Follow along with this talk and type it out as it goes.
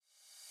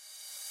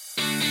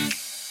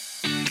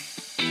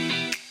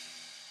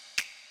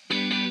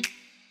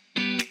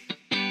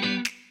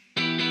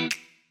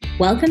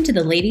Welcome to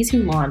the Ladies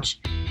Who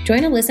Launch. Join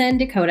Alyssa and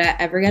Dakota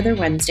every other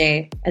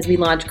Wednesday as we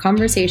launch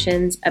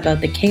conversations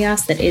about the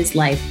chaos that is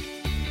life.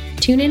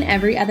 Tune in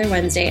every other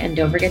Wednesday and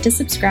don't forget to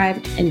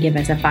subscribe and give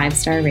us a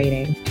 5-star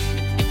rating.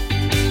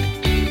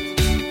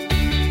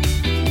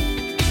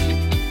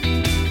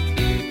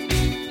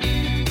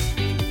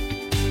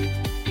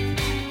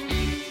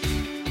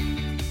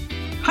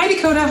 Hi,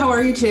 Dakota. How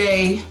are you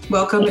today?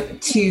 Welcome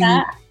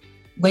to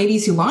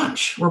Ladies Who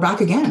Launch. We're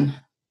back again.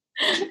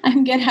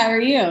 I'm good. How are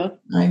you?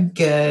 I'm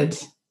good.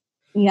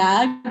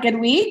 Yeah, good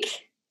week?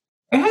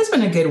 It has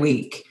been a good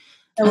week.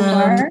 So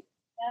far?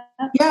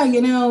 Yeah,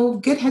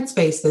 good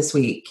headspace this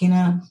week.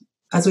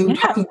 As we were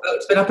talking about,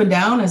 it's been up and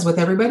down as with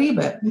everybody,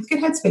 but it's good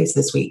headspace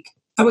this week.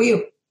 How about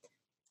you?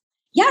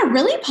 Yeah,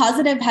 really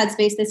positive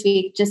headspace this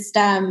week. Just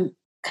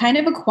kind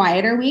of a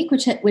quieter week,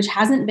 which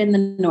hasn't been the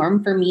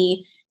norm for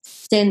me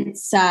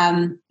since,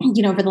 for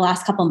the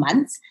last couple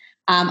months.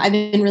 I've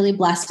been really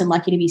blessed and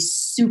lucky to be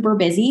super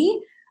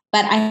busy.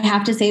 But I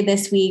have to say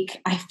this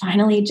week, I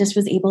finally just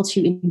was able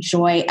to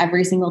enjoy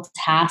every single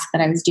task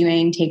that I was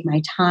doing, take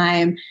my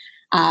time,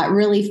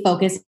 really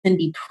focus and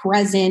be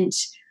present.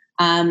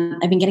 I've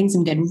been getting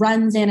some good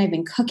runs in. I've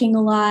been cooking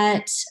a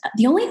lot.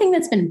 The only thing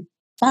that's been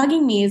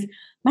bugging me is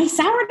my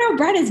sourdough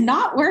bread is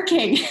not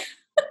working.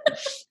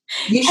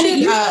 You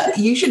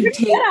should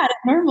take at it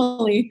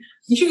normally.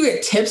 You should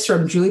get tips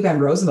from Julie Van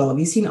Rosendaal. Have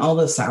you seen all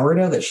the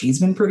sourdough that she's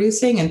been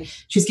producing? And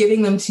she's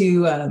giving them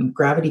to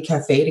Gravity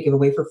Cafe to give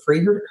away for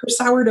free. Her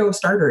sourdough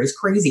starter is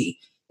crazy.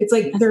 It's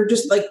like they're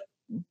just like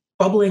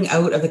bubbling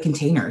out of the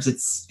containers.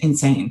 It's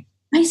insane.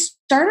 My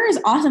starter is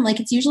awesome. Like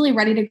it's usually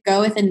ready to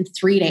go within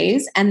 3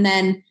 days. And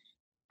then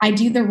I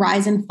do the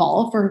rise and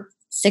fall for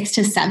 6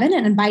 to 7.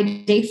 And by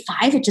day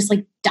 5, it just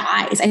like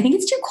dies. I think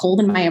it's too cold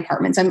in my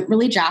apartment. So I'm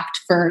really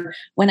jacked for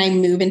when I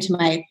move into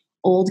my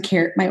old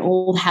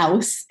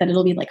house that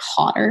it'll be like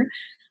hotter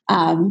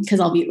because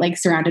I'll be like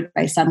surrounded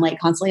by sunlight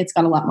constantly. It's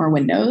got a lot more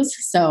windows.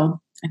 So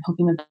I'm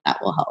hoping that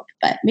will help.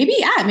 But maybe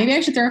I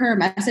should throw her a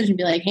message and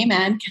be like, hey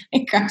man, can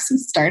I grab some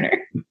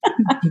starter?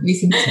 Give me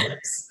some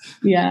tips.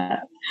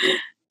 Yeah.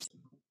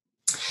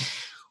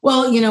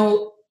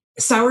 Well,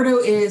 sourdough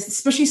is,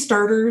 especially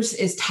starters,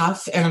 is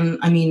tough. And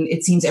I mean,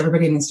 it seems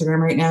everybody on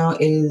Instagram right now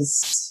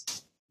is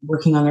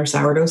working on their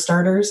sourdough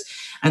starters.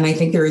 And I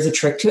think there is a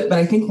trick to it. But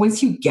I think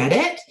once you get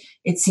it,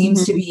 it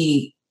seems to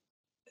be.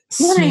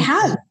 Well,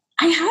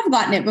 I have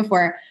gotten it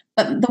before.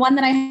 But the one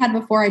that I had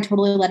before, I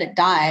totally let it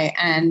die.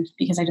 And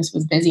because I just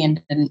was busy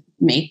and didn't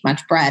make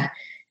much bread.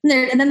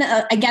 And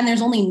then again,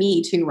 there's only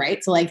me too,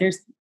 right? So like there's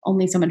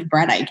only so much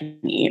bread I can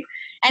eat.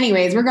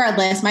 Anyways,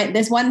 regardless,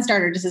 this one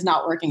starter just is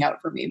not working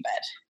out for me.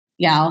 But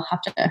yeah, I'll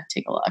have to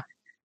take a look.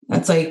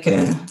 That's like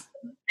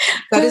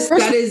that is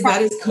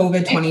COVID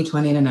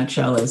 2020 in a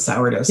nutshell, is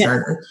sourdough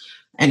starter.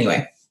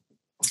 Anyway,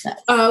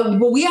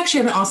 well, we actually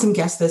have an awesome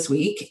guest this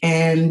week,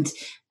 and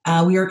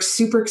we are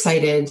super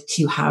excited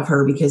to have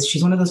her because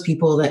she's one of those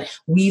people that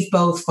we've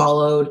both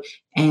followed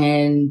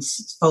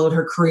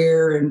her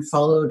career and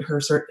followed her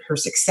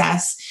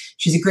success.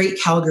 She's a great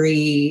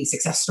Calgary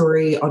success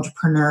story,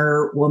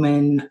 entrepreneur,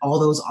 woman, all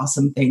those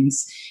awesome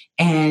things.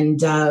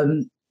 And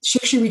she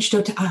actually reached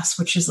out to us,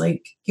 which is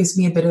like, gives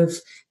me a bit of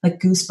like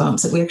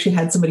goosebumps that we actually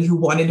had somebody who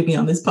wanted to be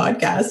on this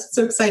podcast. It's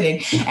so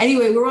exciting.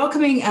 Anyway, we're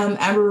welcoming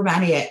Amber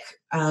Romaniuk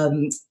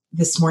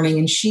this morning,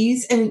 and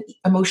she's an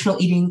emotional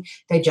eating,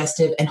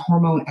 digestive, and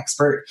hormone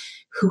expert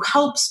who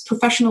helps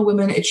professional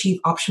women achieve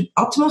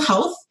optimal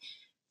health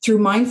through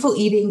mindful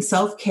eating,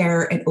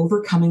 self-care, and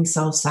overcoming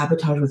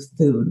self-sabotage with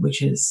food,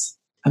 which is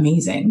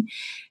amazing.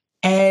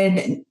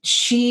 And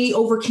she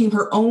overcame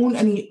her own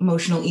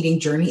emotional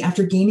eating journey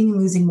after gaining and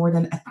losing more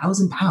than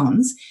 1,000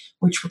 pounds,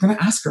 which we're going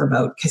to ask her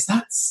about because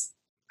that's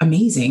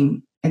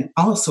amazing and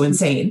also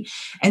insane.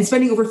 And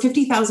spending over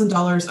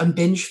 $50,000 on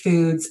binge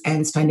foods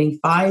and spending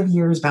 5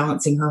 years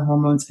balancing her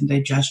hormones and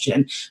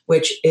digestion,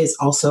 which is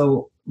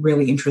also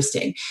really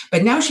interesting.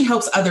 But now she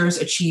helps others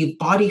achieve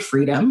body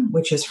freedom,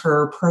 which is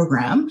her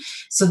program,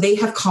 so they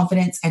have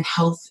confidence and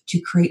health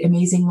to create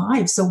amazing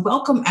lives. So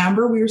welcome,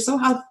 Amber. We are so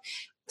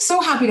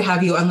happy to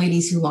have you on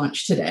Ladies Who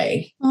Launch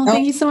today. Well,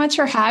 thank you so much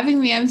for having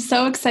me. I'm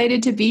so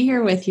excited to be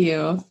here with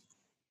you.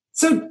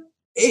 So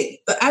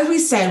as we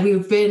said,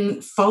 we've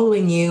been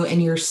following you,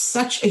 and you're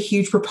such a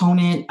huge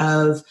proponent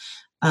of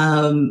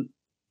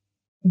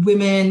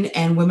women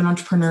and women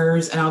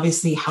entrepreneurs, and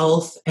obviously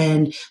health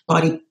and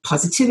body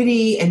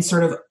positivity and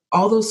sort of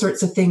all those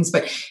sorts of things.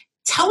 But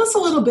tell us a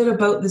little bit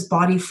about this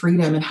body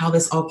freedom and how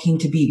this all came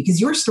to be,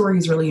 because your story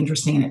is really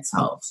interesting in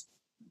itself.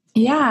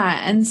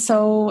 Yeah. And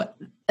so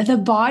the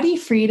body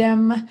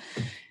freedom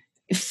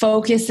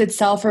focus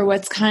itself, or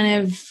what's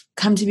kind of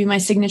come to be my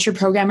signature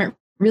program, it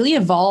really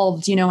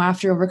evolved,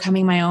 after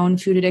overcoming my own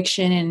food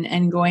addiction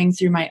and going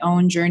through my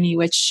own journey,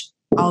 which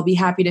I'll be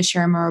happy to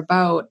share more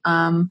about.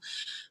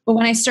 But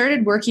when I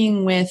started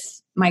working with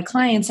my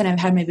clients, and I've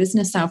had my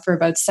business now for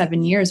about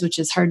 7 years, which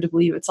is hard to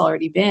believe it's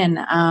already been,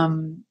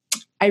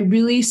 I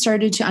really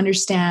started to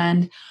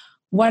understand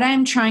what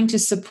I'm trying to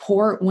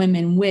support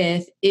women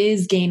with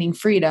is gaining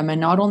freedom, and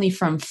not only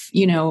from,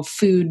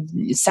 food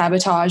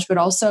sabotage, but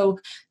also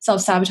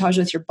self-sabotage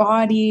with your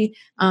body,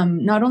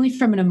 not only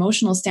from an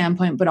emotional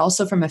standpoint, but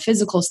also from a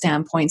physical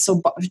standpoint.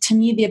 So to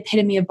me, the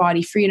epitome of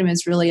body freedom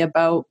is really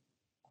about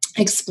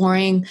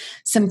exploring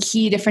some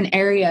key different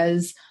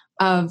areas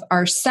of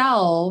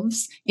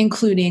ourselves,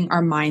 including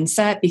our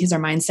mindset, because our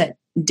mindset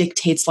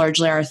dictates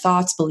largely our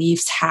thoughts,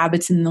 beliefs,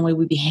 habits, and the way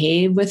we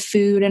behave with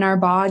food in our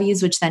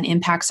bodies, which then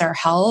impacts our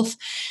health.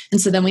 And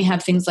so then we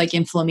have things like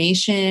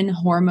inflammation,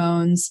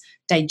 hormones,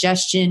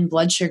 digestion,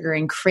 blood sugar,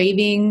 and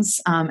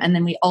cravings. And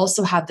then we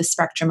also have the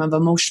spectrum of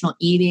emotional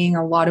eating.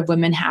 A lot of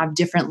women have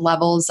different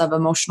levels of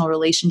emotional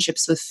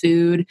relationships with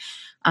food,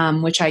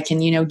 which I can,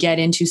 get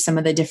into some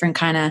of the different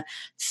kind of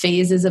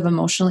phases of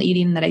emotional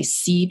eating that I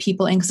see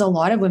people in, because a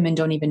lot of women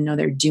don't even know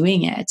they're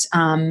doing it.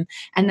 And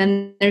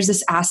then there's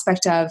this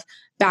aspect of,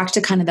 back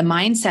to kind of the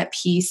mindset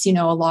piece, a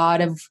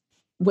lot of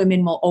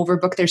women will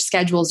overbook their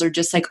schedules or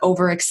just like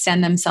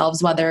overextend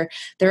themselves, whether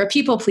they're a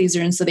people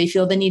pleaser. And so they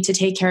feel the need to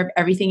take care of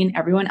everything and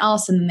everyone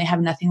else, and then they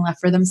have nothing left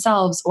for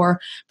themselves,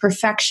 or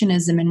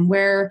perfectionism, and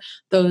where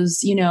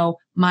those,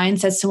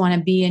 mindsets to want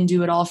to be and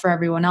do it all for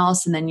everyone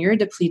else. And then you're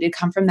depleted,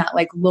 come from that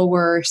like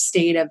lower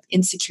state of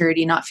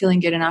insecurity, not feeling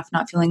good enough,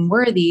 not feeling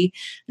worthy.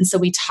 And so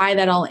we tie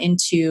that all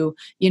into,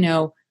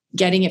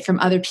 getting it from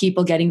other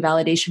people, getting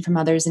validation from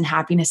others, and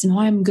happiness, and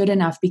I'm good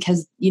enough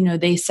because,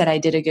 they said I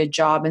did a good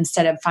job,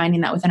 instead of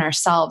finding that within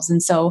ourselves.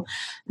 And so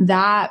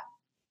that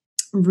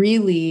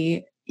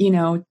really,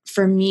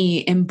 for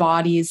me,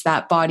 embodies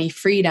that body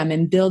freedom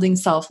and building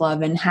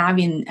self-love and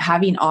having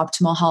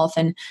optimal health,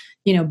 and,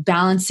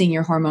 balancing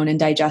your hormone and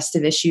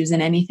digestive issues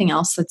and anything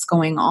else that's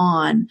going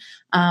on.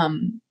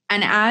 And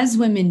as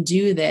women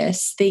do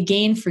this, they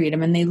gain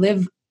freedom and they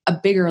live a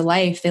bigger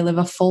life. They live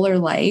a fuller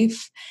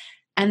life.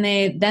 And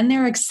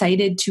they're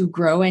excited to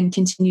grow and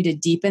continue to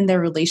deepen their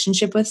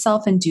relationship with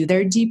self and do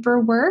their deeper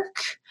work.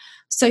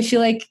 So I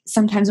feel like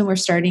sometimes when we're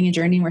starting a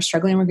journey and we're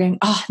struggling, we're going,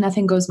 oh,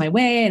 nothing goes my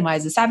way. And why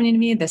is this happening to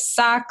me? This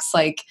sucks.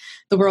 Like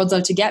the world's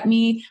out to get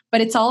me.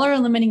 But it's all our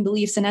limiting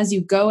beliefs. And as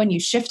you go and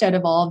you shift out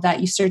of all of that,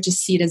 you start to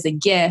see it as a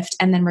gift.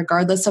 And then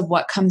regardless of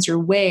what comes your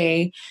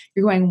way,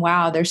 you're going,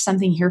 wow, there's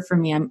something here for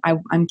me.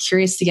 I'm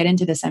curious to get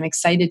into this. I'm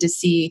excited to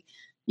see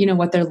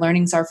what their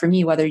learnings are for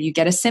me, whether you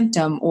get a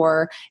symptom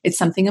or it's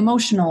something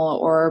emotional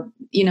or,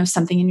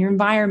 something in your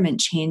environment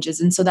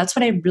changes. And so that's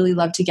what I really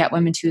love to get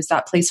women to, is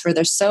that place where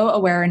they're so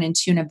aware and in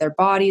tune of their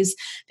bodies.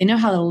 They know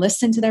how to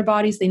listen to their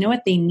bodies. They know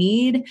what they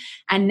need.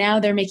 And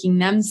now they're making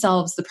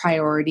themselves the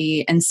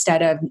priority,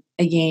 instead of,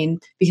 again,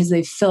 because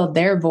they've filled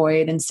their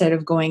void, instead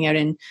of going out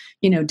and,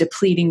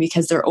 depleting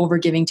because they're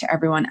overgiving to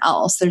everyone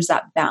else. There's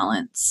that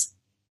balance.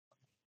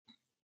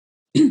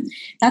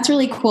 That's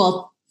really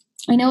cool.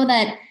 I know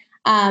that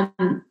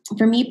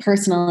for me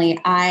personally,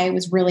 I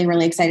was really,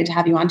 really excited to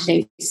have you on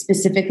today,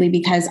 specifically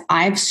because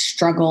I've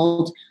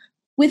struggled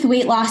with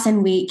weight loss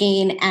and weight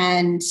gain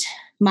and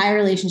my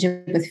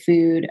relationship with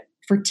food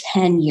for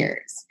 10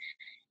 years.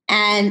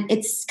 And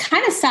it's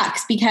kind of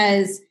sucks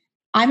because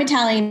I'm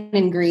Italian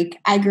and Greek.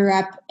 I grew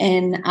up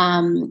in,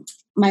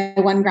 my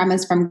one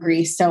grandma's from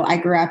Greece. So I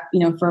grew up,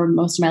 for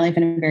most of my life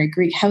in a very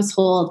Greek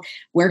household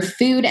where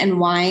food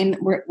and wine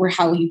were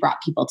how you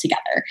brought people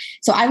together.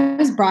 So I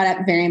was brought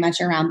up very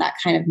much around that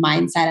kind of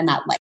mindset and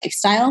that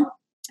lifestyle,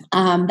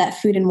 that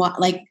food and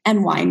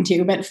and wine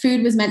too, but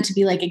food was meant to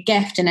be like a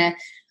gift and a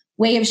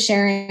way of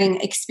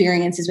sharing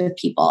experiences with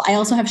people. I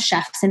also have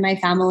chefs in my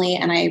family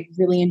and I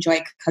really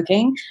enjoy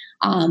cooking.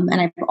 And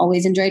I've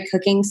always enjoyed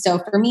cooking. So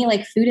for me,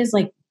 like food is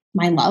like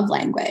my love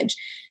language.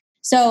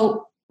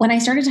 So when I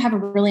started to have a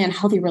really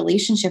unhealthy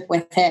relationship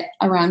with it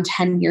around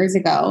 10 years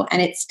ago, and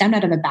it stemmed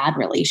out of a bad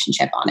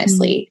relationship,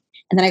 honestly.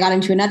 And then I got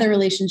into another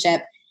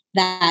relationship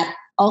that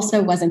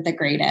also wasn't the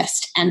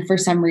greatest. And for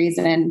some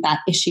reason,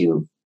 that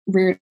issue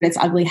reared its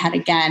ugly head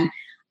again.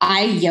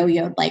 I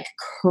yo-yoed like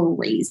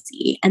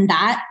crazy. And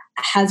that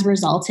has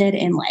resulted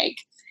in like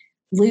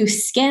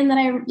loose skin that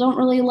I don't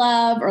really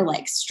love, or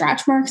like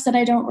stretch marks that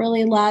I don't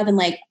really love. And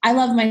like, I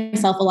love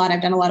myself a lot.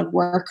 I've done a lot of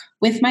work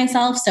with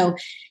myself. So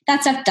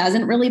that stuff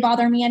doesn't really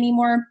bother me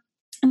anymore.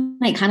 And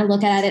I kind of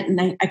look at it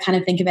and I kind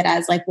of think of it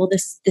as like, well,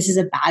 this is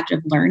a badge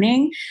of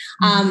learning.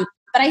 But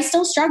I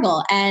still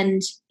struggle.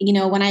 And,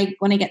 when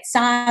I get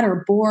sad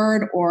or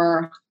bored,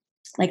 or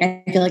like,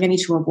 I feel like I need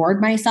to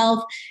reward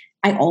myself,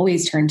 I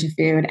always turn to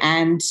food.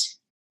 And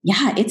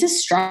yeah, it's a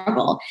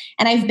struggle.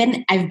 And I've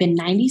been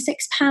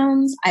 96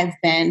 pounds. I've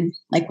been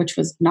like, which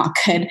was not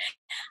good.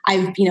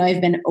 I've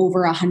been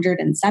over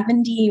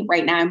 170.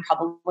 Right now I'm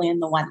probably in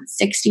the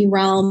 160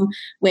 realm,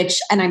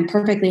 and I'm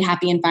perfectly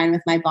happy and fine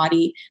with my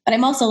body. But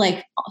I'm also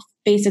like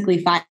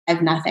basically 5'0".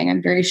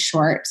 I'm very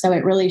short. So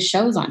it really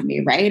shows on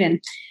me, right? And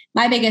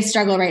my biggest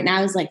struggle right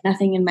now is like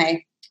nothing in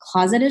my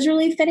closet is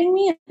really fitting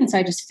me. And so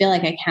I just feel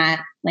like I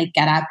can't like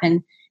get up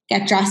and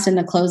get dressed in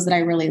the clothes that I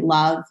really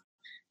love.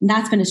 And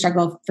that's been a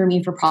struggle for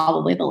me for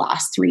probably the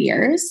last 3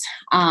 years.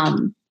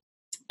 And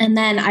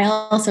then I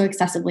also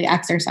excessively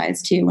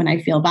exercise too when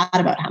I feel bad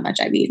about how much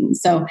I've eaten.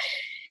 So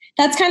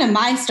that's kind of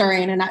my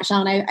story in a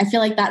nutshell. And I feel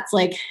like that's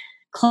like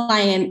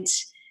client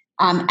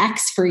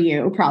X for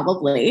you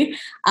probably.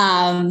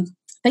 But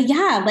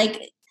yeah,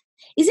 like,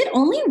 is it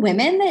only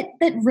women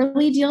that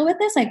really deal with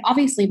this? Like,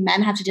 obviously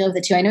men have to deal with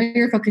it too. I know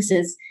your focus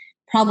is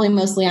probably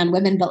mostly on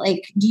women, but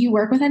like, do you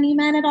work with any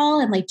men at all?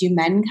 And like, do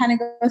men kind of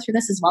go through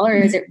this as well? Or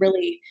is it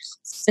really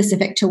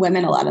specific to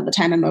women a lot of the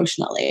time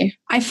emotionally?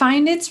 I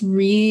find it's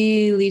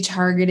really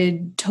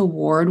targeted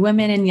toward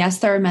women. And yes,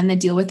 there are men that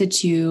deal with it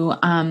too.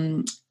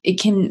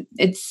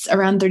 It's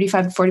around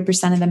 35 to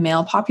 40% of the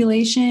male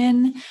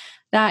population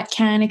that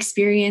can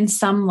experience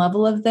some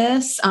level of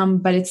this.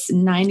 But it's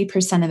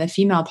 90% of the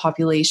female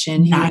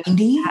population.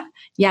 90?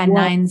 Yeah,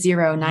 Wow. 90.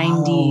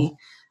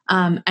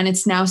 Wow. And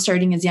it's now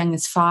starting as young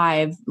as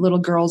 5. Little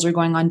girls are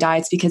going on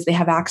diets because they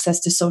have access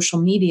to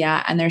social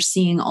media and they're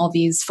seeing all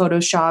these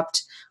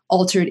photoshopped,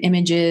 altered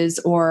images,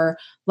 or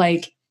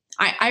like,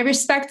 I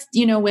respect,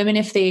 women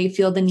if they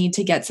feel the need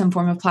to get some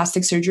form of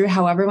plastic surgery.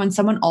 However, when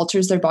someone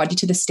alters their body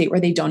to the state where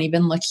they don't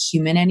even look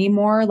human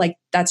anymore, like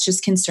that's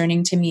just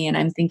concerning to me. And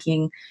I'm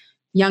thinking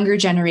younger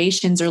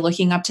generations are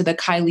looking up to the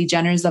Kylie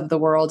Jenners of the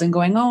world and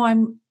going,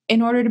 oh,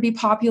 in order to be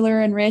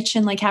popular and rich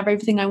and like have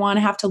everything I want,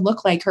 to have to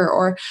look like her.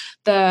 Or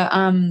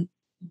the,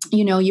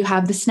 you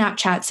have the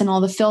Snapchats and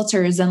all the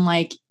filters and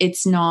like,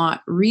 it's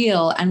not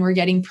real. And we're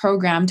getting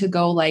programmed to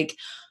go like,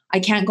 I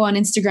can't go on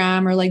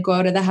Instagram or like go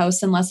out of the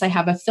house unless I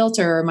have a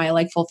filter or my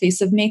like full face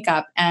of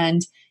makeup.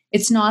 And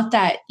it's not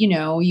that,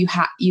 you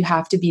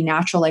have to be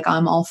natural. Like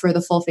I'm all for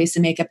the full face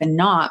of makeup and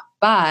not,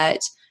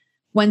 but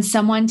when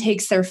someone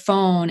takes their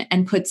phone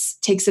and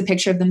takes a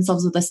picture of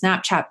themselves with a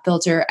Snapchat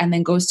filter and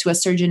then goes to a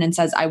surgeon and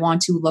says, I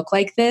want to look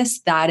like this,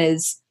 that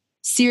is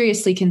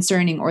seriously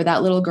concerning. Or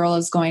that little girl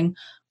is going,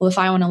 well, if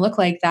I want to look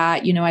like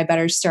that, I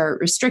better start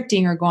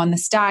restricting or go on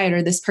this diet,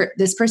 or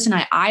this person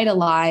I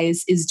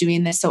idolize is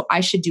doing this, so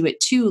I should do it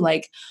too.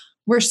 Like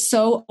we're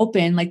so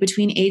open, like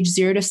between age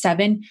 0 to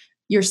 7,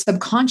 your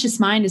subconscious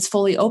mind is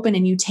fully open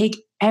and you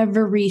take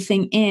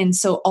everything in.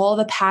 So all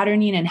the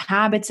patterning and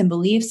habits and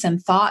beliefs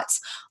and thoughts,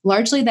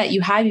 largely that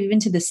you have even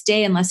to this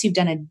day, unless you've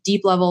done a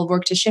deep level of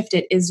work to shift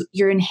it, is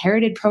your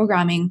inherited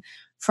programming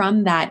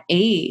from that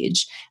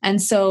age.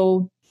 And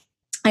so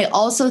I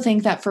also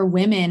think that for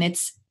women,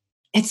 it's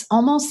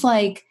almost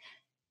like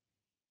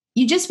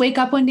you just wake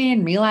up one day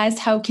and realize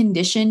how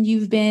conditioned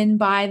you've been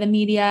by the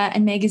media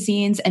and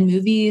magazines and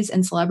movies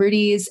and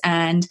celebrities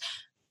and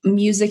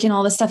music and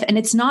all this stuff. And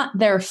it's not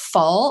their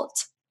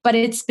fault, but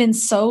it's been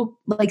so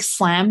like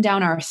slammed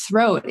down our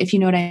throat, if you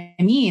know what I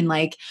mean.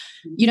 Like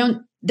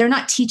they're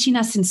not teaching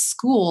us in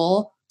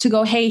school to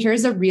go, hey,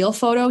 here's a real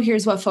photo.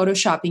 Here's what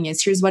photoshopping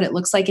is. Here's what it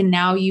looks like. And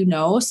now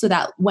so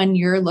that when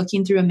you're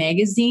looking through a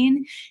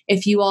magazine,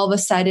 if you all of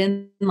a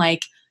sudden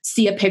like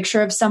see a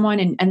picture of someone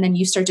and then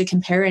you start to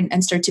compare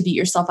and start to beat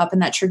yourself up,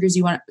 and that triggers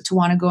you want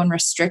to go and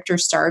restrict or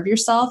starve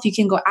yourself, you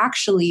can go,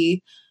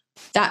 actually,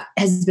 that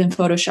has been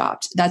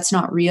photoshopped. That's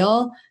not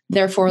real.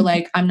 Therefore,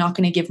 like, I'm not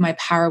going to give my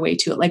power away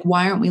to it. Like,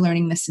 why aren't we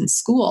learning this in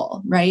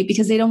school? Right?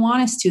 Because they don't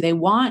want us to. They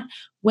want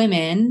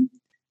women,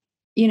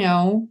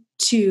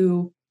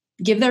 to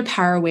give their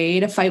power away,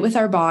 to fight with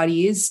our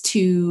bodies,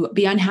 to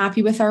be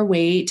unhappy with our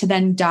weight, to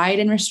then diet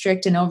and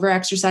restrict and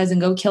overexercise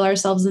and go kill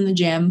ourselves in the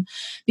gym.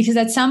 Because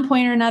at some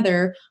point or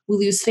another, we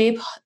lose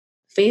faith,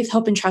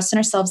 hope, and trust in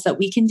ourselves that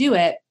we can do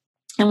it.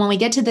 And when we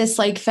get to this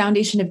like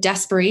foundation of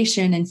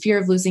desperation and fear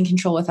of losing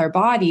control with our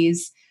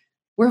bodies,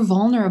 we're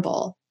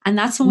vulnerable. And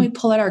that's when we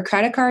pull out our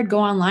credit card, go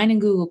online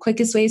and Google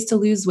quickest ways to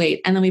lose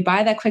weight. And then we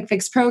buy that quick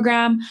fix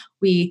program.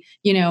 We,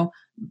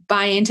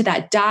 buy into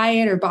that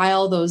diet or buy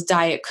all those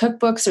diet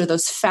cookbooks or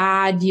those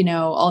fad,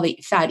 all the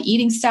fad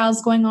eating styles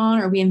going on,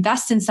 or we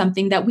invest in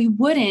something that we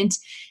wouldn't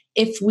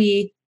if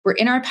we were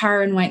in our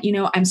power and went,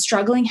 I'm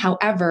struggling.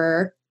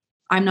 However,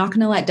 I'm not going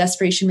to let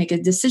desperation make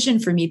a decision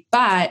for me.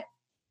 But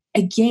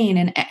again,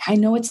 and I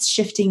know it's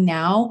shifting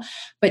now,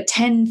 but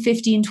 10,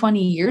 15,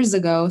 20 years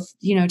ago,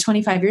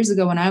 25 years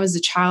ago when I was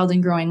a child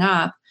and growing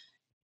up,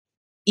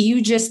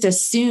 you just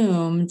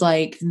assumed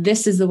like,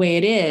 this is the way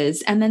it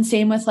is. And then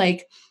same with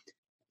like,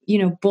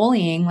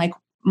 bullying. Like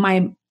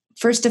my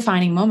first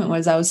defining moment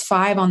was I was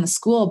 5 on the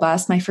school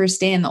bus, my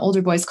first day, and the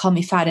older boys called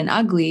me fat and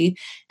ugly.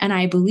 And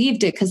I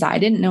believed it because I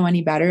didn't know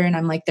any better. And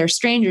I'm like, they're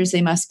strangers,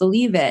 they must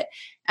believe it.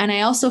 And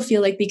I also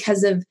feel like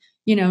because of,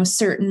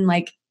 certain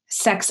like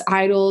sex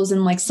idols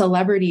and like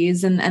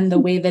celebrities and the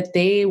way that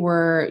they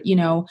were,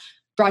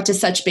 brought to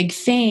such big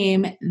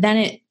fame,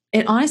 then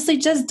it honestly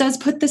just does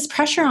put this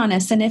pressure on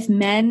us. And if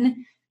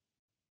men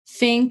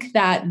think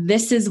that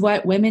this is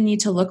what women need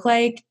to look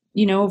like,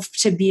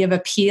 to be of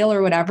appeal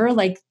or whatever,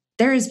 like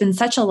there has been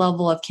such a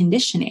level of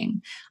conditioning.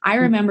 I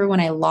remember when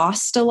I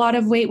lost a lot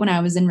of weight when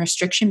I was in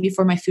restriction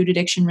before my food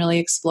addiction really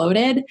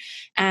exploded.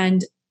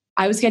 And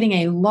I was getting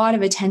a lot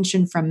of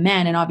attention from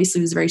men, and obviously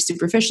it was very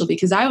superficial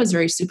because I was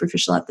very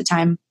superficial at the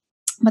time.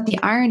 But the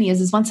irony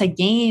is once I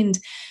gained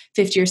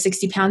 50 or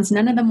 60 pounds,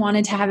 none of them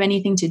wanted to have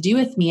anything to do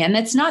with me. And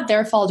that's not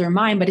their fault or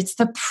mine, but it's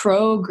the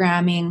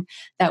programming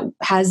that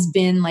has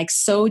been like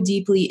so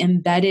deeply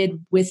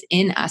embedded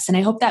within us. And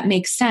I hope that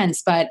makes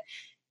sense. But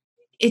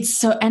it's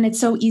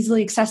so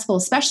easily accessible,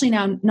 especially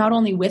now, not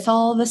only with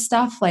all the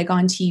stuff like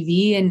on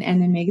TV and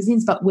in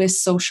magazines, but with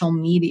social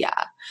media.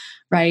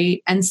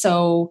 Right. And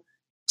so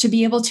to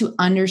be able to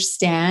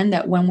understand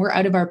that when we're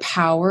out of our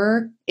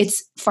power,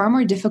 it's far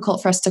more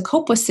difficult for us to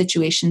cope with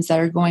situations that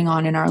are going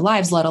on in our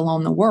lives, let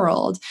alone the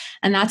world.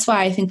 And that's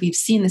why I think we've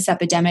seen this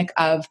epidemic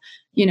of,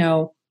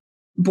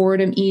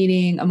 boredom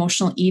eating,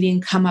 emotional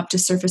eating come up to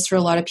surface for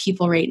a lot of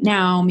people right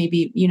now,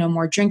 maybe,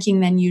 more drinking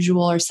than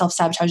usual or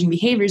self-sabotaging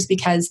behaviors,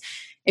 because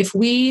if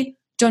we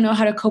don't know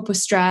how to cope with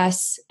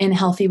stress in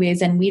healthy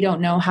ways, and we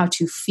don't know how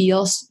to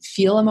feel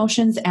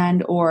emotions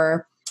and,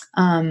 or,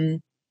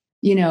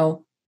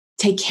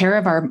 take care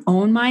of our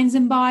own minds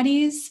and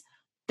bodies,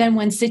 then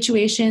when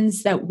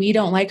situations that we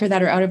don't like or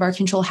that are out of our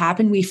control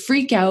happen, we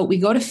freak out, we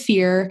go to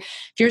fear.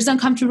 Fear is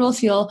uncomfortable to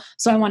feel,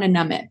 so I want to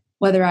numb it,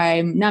 whether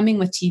I'm numbing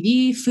with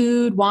TV,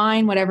 food,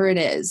 wine, whatever it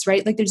is,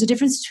 right? Like there's a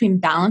difference between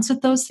balance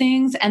with those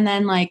things and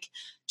then like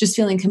just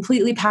feeling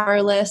completely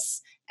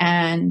powerless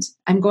and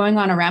I'm going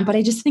on a rant. But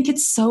I just think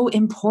it's so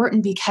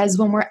important because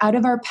when we're out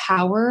of our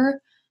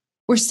power,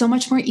 we're so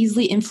much more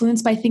easily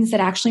influenced by things that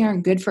actually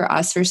aren't good for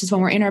us versus when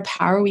we're in our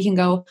power, we can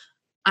go,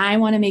 I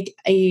want to make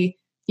a,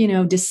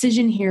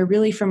 decision here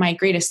really for my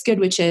greatest good,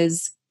 which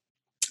is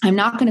I'm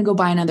not going to go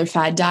buy another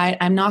fad diet.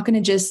 I'm not going to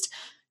just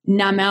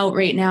numb out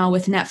right now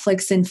with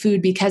Netflix and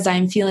food because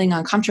I'm feeling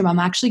uncomfortable. I'm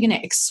actually going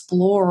to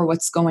explore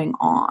what's going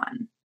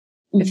on,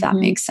 if that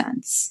makes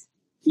sense.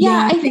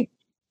 Yeah, I think.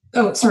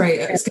 Oh,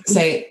 sorry. I was going to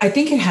say, I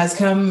think it has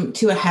come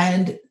to a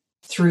head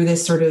through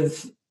this sort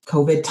of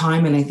COVID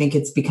time. And I think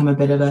it's become a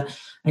bit of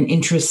an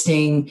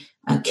interesting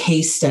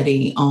case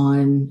study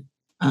on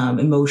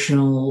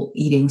emotional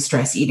eating,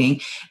 stress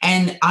eating.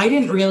 And I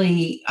didn't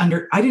really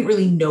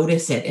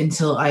notice it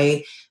until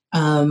I,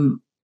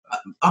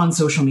 on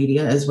social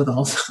media, as with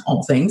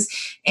all things.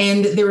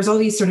 And there was all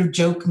these sort of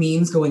joke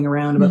memes going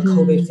around about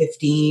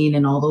COVID-15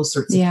 and all those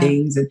sorts of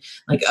things. And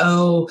like,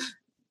 oh,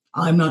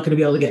 I'm not going to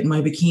be able to get in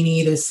my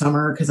bikini this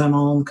summer because I'm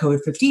all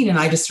COVID-15. And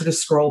I just sort of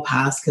scroll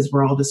past because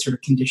we're all just sort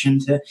of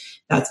conditioned to,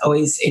 that's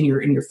always in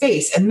your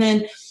face. And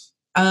then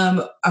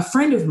a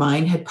friend of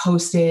mine had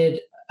posted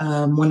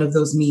one of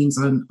those memes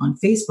on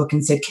Facebook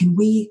and said, can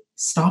we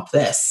stop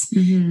this?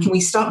 Can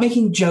we stop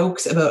making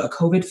jokes about a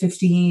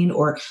COVID-15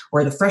 or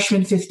the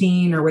freshman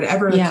 15 or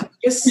whatever? Like,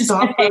 just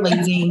stop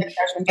relating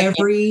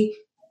every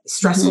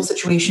stressful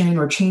situation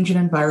or change in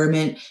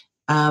environment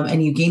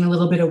and you gain a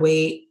little bit of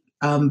weight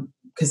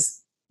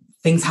because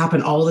things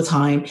happen all the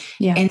time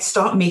and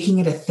stop making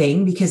it a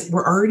thing because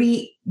we're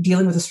already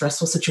dealing with a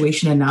stressful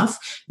situation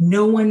enough.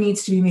 No one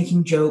needs to be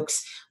making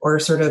jokes or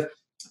sort of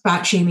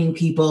fat shaming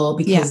people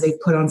because they've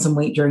put on some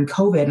weight during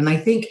COVID. And I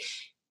think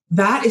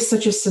that is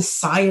such a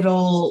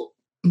societal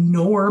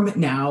norm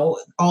now.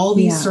 All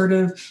these sort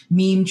of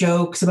meme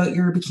jokes about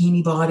your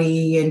bikini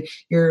body and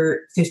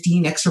your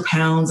 15 extra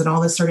pounds and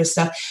all this sort of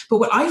stuff. But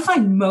what I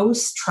find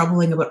most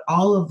troubling about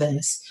all of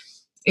this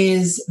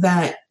is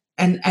that,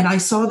 and I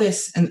saw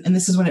this, and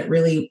this is when it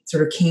really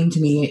sort of came to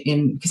me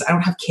because I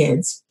don't have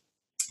kids.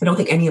 I don't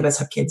think any of us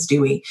have kids, do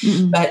we?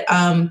 But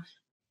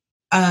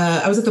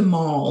I was at the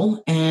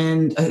mall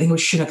and I think it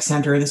was Chinook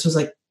Center. This was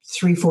like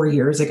 3-4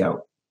 years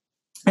ago.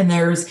 And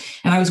I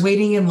was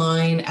waiting in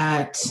line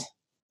at,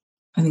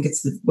 I think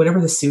it's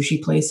whatever the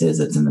sushi place is.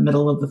 It's in the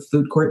middle of the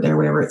food court there,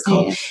 whatever it's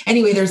called.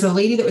 Anyway, there's a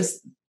lady that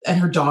was and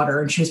her daughter,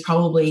 and she was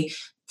probably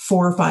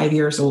 4 or 5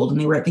 years old,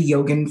 and they were at the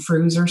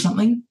Jorgenfrus or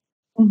something.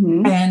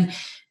 And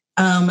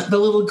the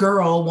little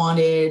girl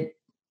wanted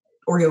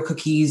Oreo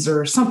cookies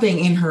or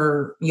something in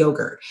her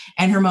yogurt.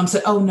 And her mom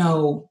said, oh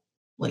no,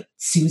 like,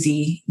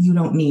 Susie, you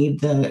don't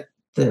need the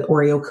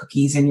Oreo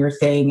cookies in your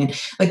thing.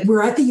 And like,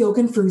 we're at the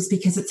Jorgenfrus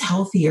because it's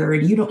healthier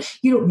and you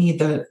don't need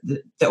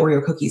the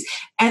Oreo cookies.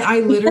 And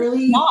I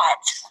literally not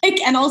like,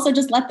 and also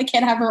just let the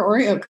kid have her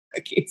Oreo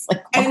cookies.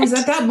 Like, and it was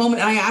at that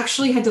moment I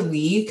actually had to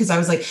leave because I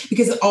was like,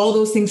 because all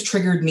those things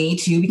triggered me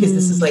too, because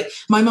this is like,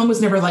 my mom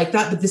was never like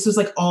that, but this was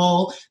like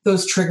all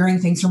those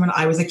triggering things from when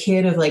I was a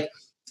kid of like,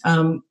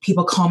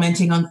 people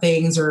commenting on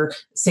things or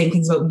saying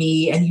things about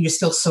me, and you just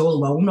feel so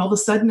alone all of a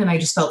sudden. And I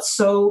just felt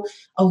so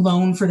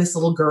alone for this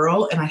little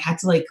girl, and I had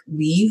to like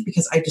leave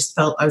because I just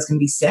felt I was going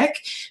to be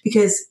sick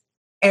because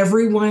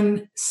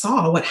everyone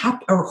saw what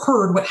happened or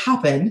heard what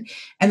happened.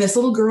 And this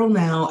little girl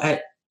now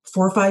at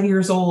 4 or 5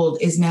 years old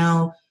is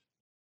now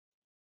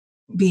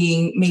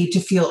being made to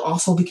feel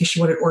awful because she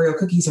wanted Oreo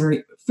cookies and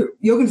her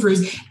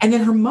Jorgenfrus, and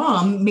then her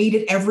mom made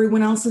it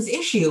everyone else's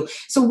issue.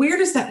 So where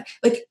does that,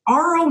 like,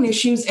 our own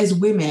issues as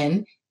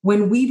women,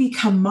 when we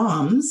become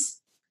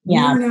moms, we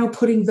are now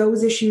putting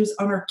those issues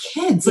on our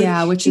kids.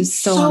 Like, which is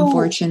so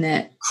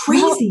unfortunate.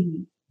 Crazy.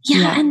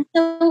 Well, and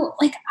so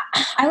like,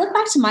 I look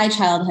back to my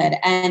childhood,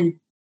 and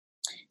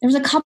there's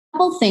a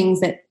couple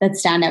things that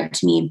stand out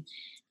to me.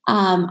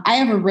 I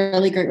have a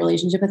really great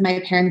relationship with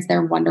my parents.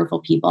 They're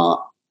wonderful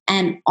people.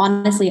 And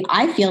honestly,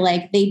 I feel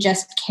like they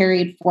just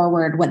carried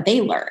forward what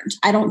they learned.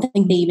 I don't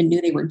think they even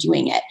knew they were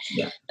doing it.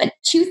 Yeah. But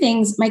two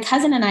things, my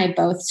cousin and I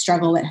both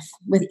struggle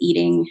with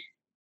eating.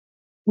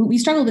 We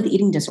struggled with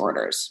eating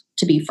disorders,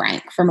 to be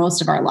frank, for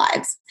most of our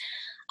lives.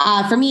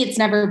 For me, it's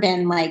never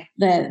been like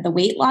the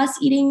weight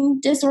loss eating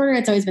disorder.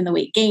 It's always been the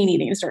weight gain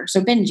eating disorder.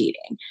 So binge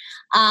eating.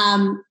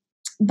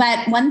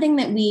 But one thing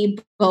that we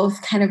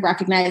both kind of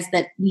recognize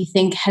that we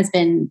think has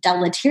been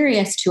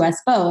deleterious to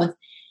us both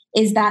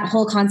is that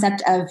whole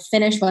concept of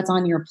finish what's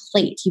on your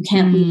plate. You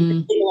can't leave the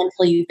table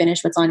until you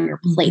finish what's on your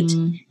plate.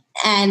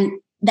 And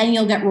then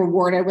you'll get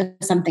rewarded with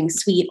something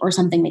sweet or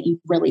something that you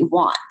really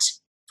want.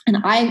 And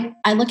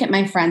I look at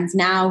my friends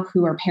now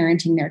who are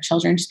parenting their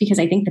children just because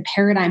I think the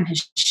paradigm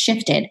has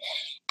shifted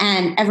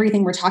and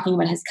everything we're talking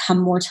about has come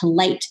more to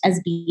light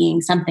as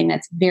being something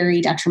that's very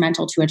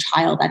detrimental to a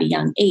child at a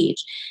young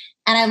age.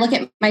 And I look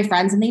at my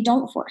friends and they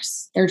don't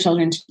force their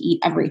children to eat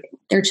everything.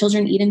 Their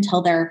children eat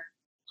until they're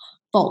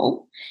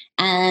full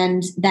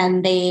and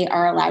then they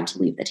are allowed to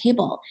leave the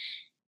table.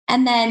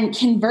 And then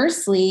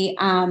conversely,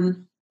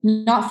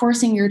 not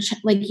forcing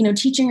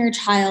teaching your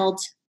child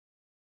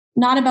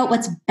not about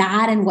what's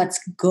bad and what's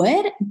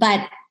good,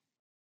 but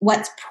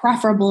what's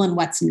preferable and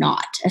what's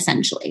not,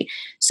 essentially.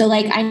 So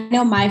like, I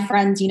know my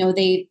friends,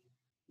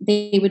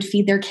 they would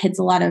feed their kids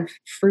a lot of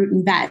fruit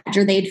and veg,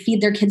 or they'd feed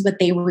their kids what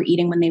they were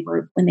eating when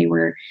they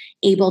were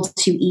able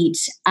to eat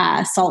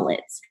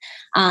solids.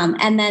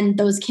 And then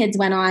those kids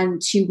went on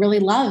to really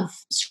love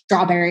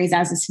strawberries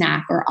as a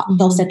snack, or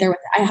they'll sit there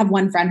I have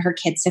one friend, her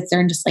kid sits there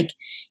and just like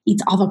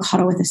eats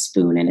avocado with a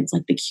spoon. And it's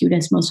like the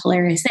cutest, most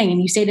hilarious thing.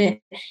 And you say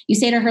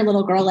to her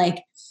little girl,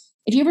 like,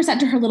 if you ever said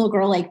to her little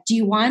girl, like, do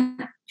you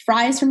want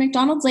fries from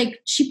McDonald's? Like,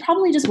 she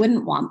probably just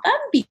wouldn't want them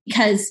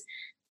because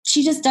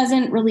she just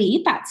doesn't really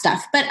eat that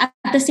stuff. But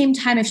at the same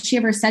time, if she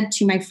ever said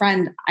to my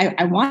friend,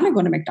 I want to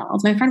go to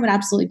McDonald's, my friend would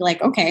absolutely be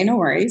like, okay, no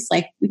worries.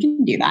 Like, we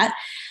can do that.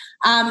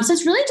 So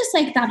it's really just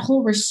like that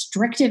whole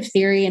restrictive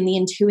theory and the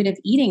intuitive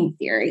eating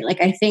theory.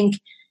 Like, I think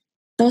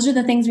those are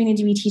the things we need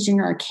to be teaching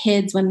our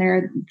kids when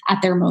they're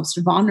at their most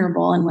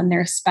vulnerable and when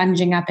they're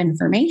sponging up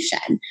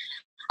information.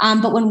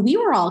 But when we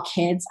were all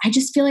kids, I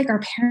just feel like our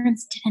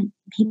parents didn't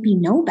maybe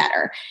know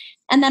better.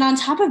 And then on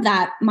top of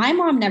that, my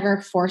mom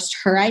never forced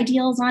her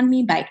ideals on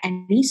me by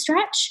any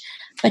stretch,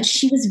 but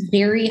she was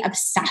very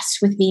obsessed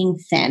with being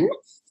thin.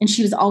 And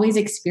she was always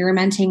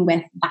experimenting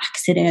with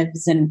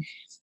laxatives and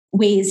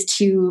ways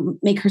to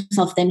make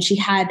herself thin. She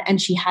had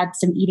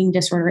some eating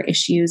disorder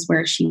issues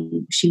where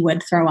she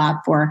would throw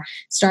up or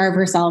starve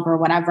herself or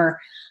whatever.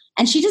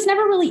 And she just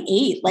never really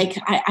ate. Like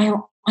I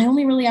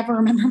only really ever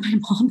remember my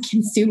mom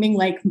consuming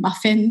like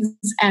muffins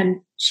and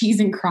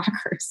cheese and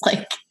crackers.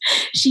 Like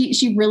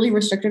she really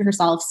restricted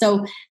herself.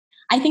 So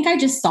I think I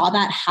just saw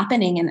that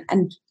happening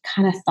and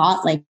kind of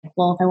thought like,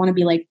 well, if I want to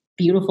be like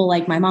beautiful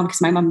like my mom,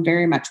 because my mom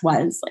very much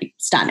was like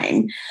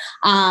stunning.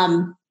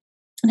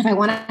 And if I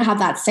want to have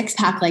that six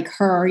pack like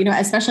her,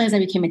 especially as I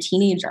became a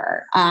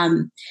teenager,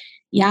 I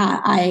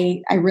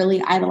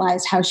really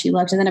idolized how she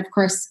looked. And then of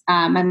course,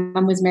 my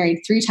mom was married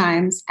 3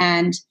 times,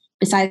 and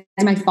besides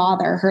my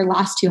father, her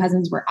last 2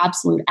 husbands were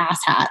absolute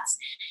asshats.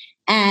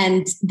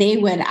 And they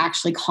would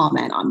actually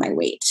comment on my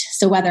weight.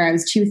 So whether I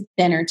was too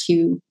thin or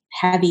too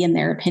heavy in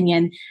their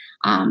opinion,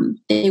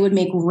 they would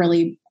make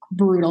really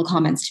brutal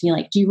comments to me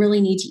like, do you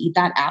really need to eat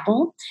that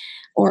apple?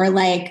 Or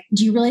like,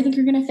 do you really think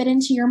you're going to fit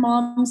into your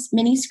mom's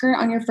mini skirt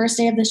on your first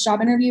day of this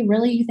job interview?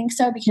 Really? You think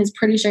so? Because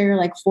pretty sure you're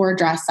like 4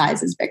 dress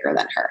sizes bigger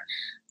than her.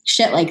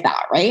 Shit like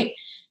that, right?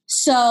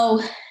 So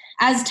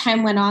as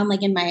time went on,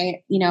 like in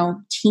my,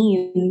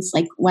 teens,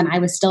 like when I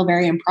was still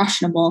very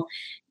impressionable,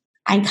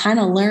 I kind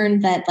of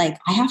learned that like,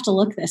 I have to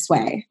look this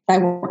way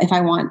if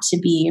I want to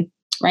be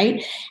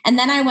right. And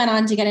then I went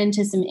on to get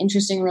into some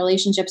interesting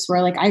relationships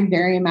where like, I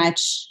very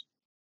much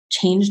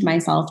changed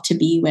myself to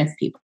be with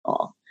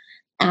people.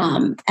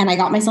 And I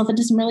got myself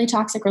into some really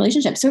toxic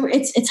relationships. So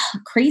it's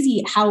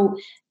crazy how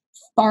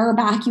far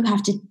back you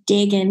have to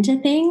dig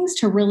into things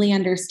to really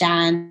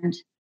understand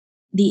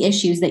the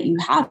issues that you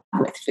have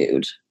with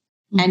food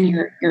and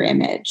your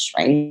image,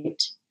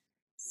 right?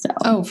 So.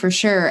 Oh, for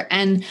sure.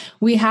 And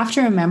we have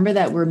to remember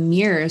that we're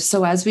mirrors.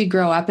 So as we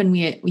grow up and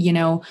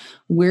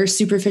we're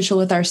superficial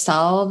with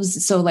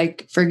ourselves. So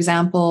like, for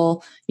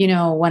example,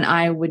 when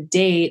I would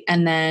date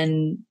and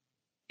then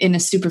in a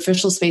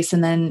superficial space.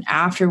 And then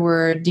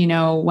afterward,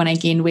 when I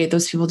gained weight,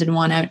 those people didn't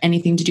want to have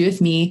anything to do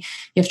with me.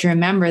 You have to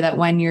remember that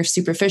when you're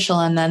superficial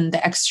and then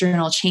the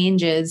external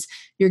changes,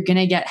 you're going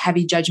to get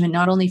heavy judgment,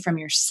 not only from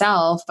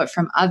yourself, but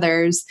from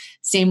others.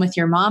 Same with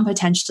your mom,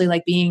 potentially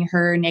like being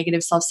her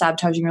negative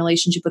self-sabotaging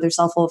relationship with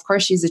herself. Well, of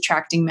course, she's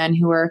attracting men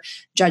who are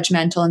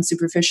judgmental and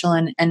superficial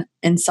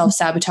and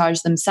self-sabotage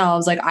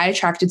themselves. Like I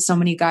attracted so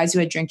many guys who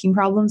had drinking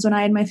problems when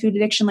I had my food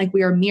addiction. Like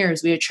we are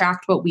mirrors. We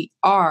attract what we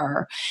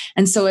are.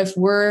 And so if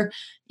we're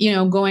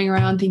going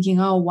around thinking,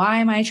 oh, why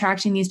am I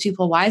attracting these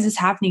people? Why is this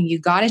happening? You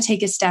got to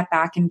take a step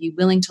back and be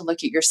willing to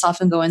look at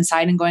yourself and go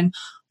inside and going,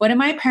 what am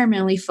I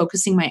primarily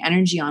focusing my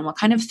energy on? What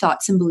kind of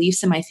thoughts and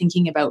beliefs am I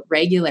thinking about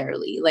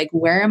regularly? Like,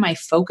 where am I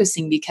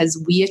focusing?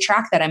 Because we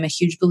attract that. I'm a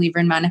huge believer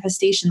in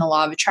manifestation, the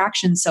law of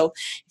attraction. So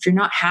if you're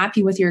not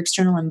happy with your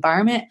external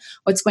environment,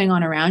 what's going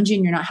on around you,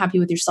 and you're not happy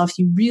with yourself,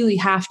 you really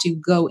have to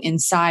go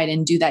inside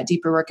and do that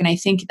deeper work. And I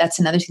think that's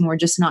another thing we're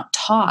just not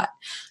taught.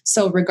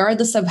 So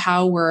regardless of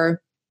how we're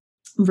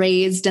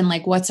raised and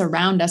like what's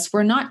around us,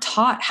 we're not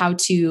taught how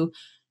to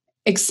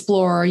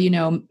explore,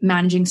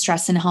 managing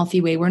stress in a healthy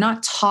way. We're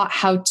not taught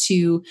how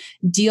to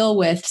deal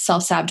with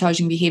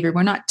self-sabotaging behavior.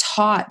 We're not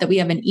taught that we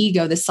have an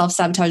ego, this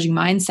self-sabotaging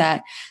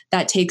mindset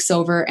that takes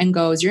over and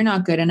goes, you're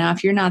not good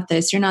enough. You're not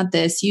this,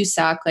 you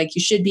suck. Like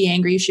you should be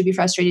angry. You should be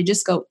frustrated.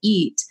 Just go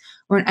eat.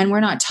 And we're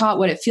not taught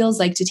what it feels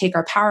like to take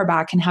our power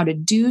back and how to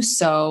do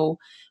so.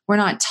 We're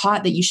not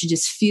taught that you should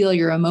just feel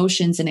your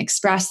emotions and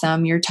express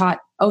them. You're taught,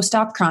 oh,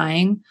 stop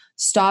crying,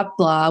 stop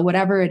blah,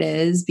 whatever it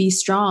is, be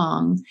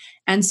strong.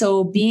 And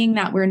so being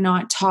that we're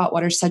not taught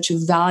what are such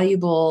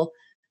valuable,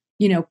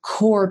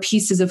 core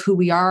pieces of who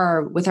we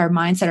are with our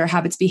mindset, our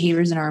habits,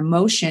 behaviors, and our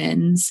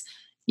emotions,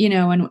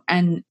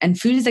 and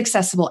food is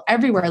accessible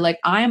everywhere. Like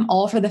I'm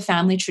all for the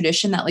family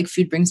tradition that like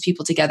food brings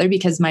people together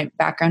because my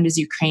background is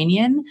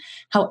Ukrainian.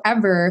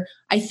 However,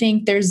 I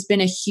think there's been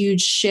a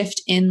huge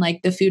shift in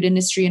like the food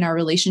industry and our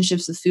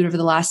relationships with food over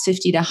the last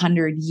 50 to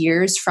 100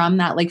 years from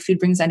that, like food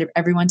brings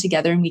everyone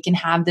together and we can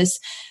have this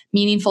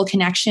meaningful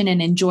connection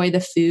and enjoy the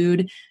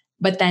food,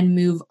 but then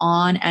move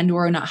on and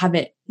or not have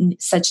it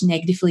such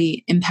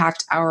negatively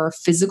impact our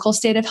physical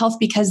state of health,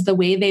 because the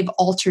way they've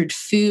altered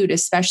food,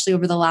 especially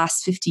over the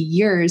last 50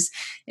 years,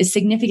 is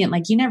significant.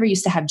 Like you never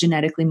used to have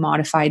genetically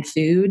modified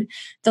food.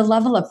 The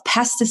level of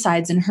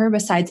pesticides and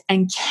herbicides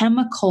and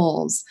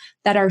chemicals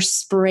that are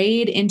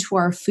sprayed into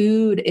our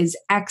food is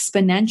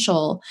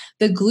exponential.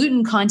 The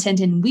gluten content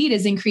in wheat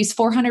has increased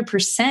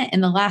 400% in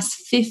the last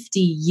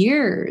 50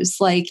 years.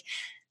 Like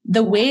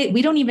the way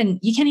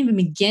you can't even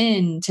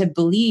begin to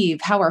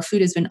believe how our food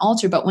has been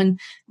altered. But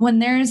when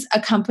there's a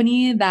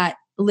company that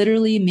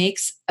literally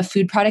makes a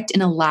food product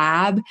in a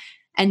lab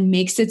and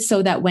makes it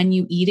so that when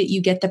you eat it,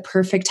 you get the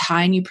perfect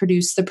high and you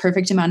produce the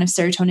perfect amount of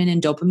serotonin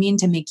and dopamine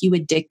to make you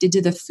addicted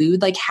to the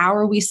food, like how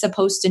are we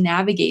supposed to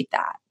navigate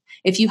that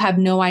if you have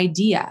no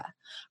idea,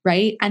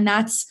 right? And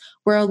that's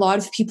where a lot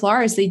of people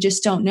are, is they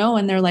just don't know.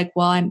 And they're like,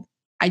 well,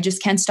 I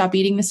just can't stop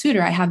eating this food,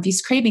 or I have these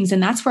cravings.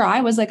 And that's where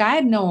I was like, I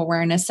had no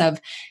awareness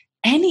of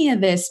any of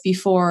this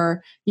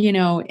before,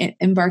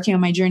 embarking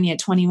on my journey at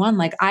 21.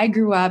 Like I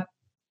grew up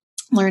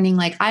learning,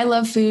 like, I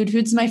love food.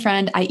 Food's my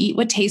friend. I eat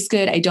what tastes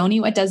good. I don't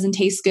eat what doesn't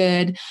taste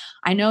good.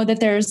 I know that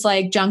there's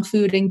like junk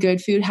food and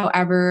good food.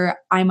 However,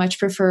 I much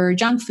prefer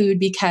junk food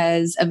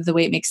because of the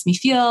way it makes me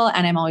feel.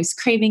 And I'm always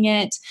craving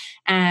it.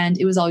 And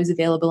it was always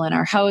available in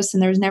our house.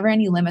 And there was never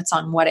any limits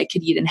on what I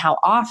could eat and how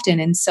often.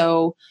 And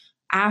so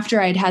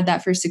after I'd had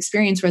that first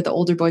experience where the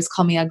older boys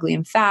call me ugly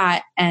and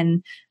fat,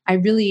 and I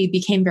really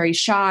became very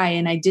shy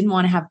and I didn't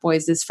want to have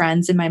boys as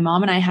friends. And my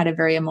mom and I had a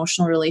very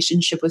emotional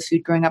relationship with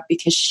food growing up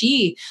because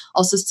she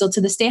also still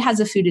to this day has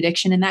a food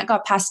addiction, and that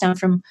got passed down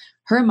from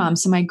her mom.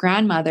 So my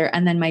grandmother,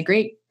 and then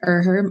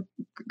her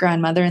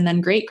grandmother, and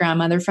then great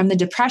grandmother from the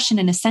Depression.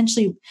 And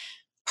essentially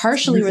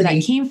partially where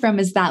that came from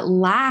is that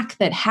lack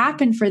that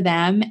happened for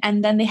them.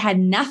 And then they had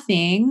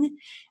nothing.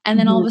 And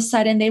then all of a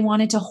sudden they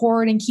wanted to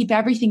hoard and keep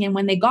everything. And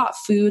when they got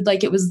food,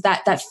 like it was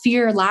that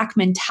fear, lack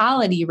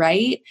mentality,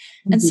 right?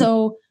 And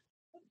so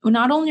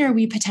not only are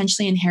we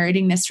potentially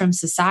inheriting this from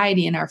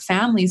society and our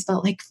families,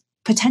 but like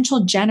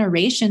potential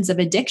generations of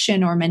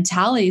addiction or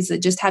mentalities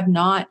that just have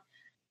not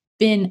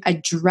been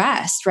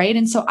addressed, right?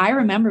 And so I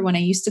remember when I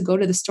used to go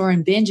to the store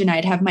and binge, and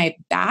I'd have my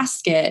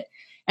basket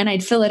and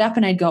I'd fill it up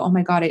and I'd go, oh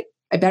my God,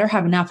 I better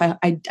have enough.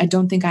 I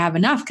don't think I have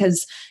enough,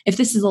 because if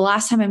this is the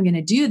last time I'm going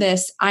to do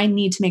this, I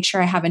need to make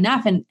sure I have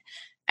enough.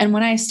 And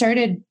when I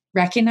started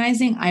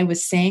recognizing I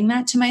was saying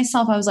that to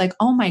myself, I was like,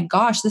 oh my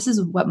gosh, this is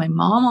what my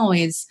mom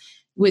always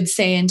would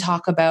say and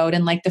talk about.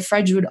 And like the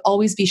fridge would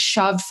always be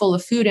shoved full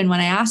of food. And when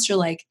I asked her,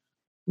 like,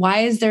 why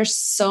is there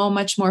so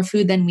much more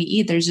food than we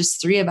eat? There's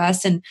just 3 of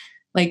us. And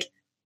like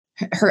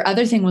her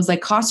other thing was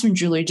like costume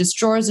jewelry, just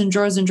drawers and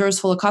drawers and drawers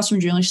full of costume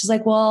jewelry. She's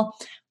like, well,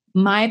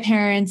 my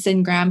parents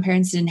and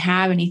grandparents didn't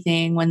have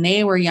anything when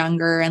they were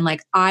younger. And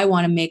like, I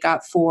want to make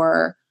up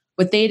for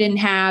what they didn't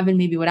have and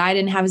maybe what I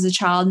didn't have as a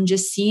child. And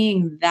just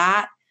seeing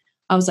that,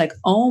 I was like,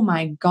 oh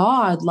my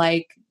God,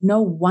 like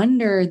no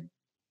wonder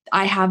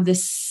I have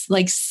this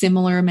like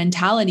similar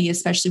mentality,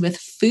 especially with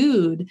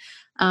food.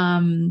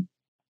 And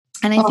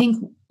I think,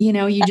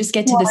 you just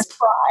get to this.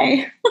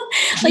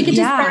 Like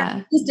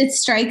it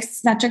strikes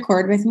such a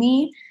chord with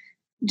me.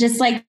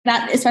 Just like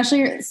that,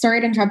 especially sorry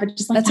to interrupt, but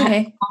just like that's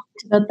okay.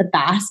 About the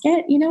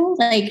basket,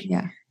 like,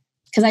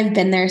 because I've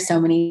been there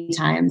so many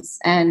times,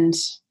 and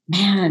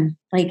man,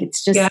 like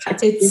it's just,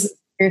 it's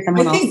hear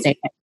someone else say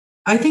it.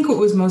 I think what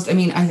was most, I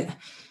mean,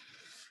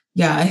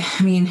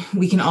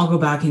 we can all go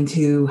back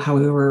into how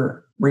we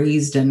were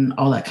raised and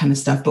all that kind of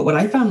stuff. But what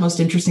I found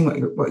most interesting,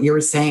 what you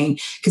were saying,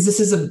 because this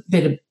is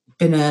been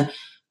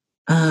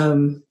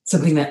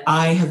something that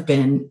I have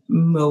been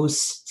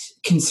most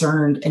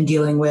concerned and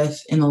dealing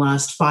with in the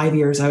last 5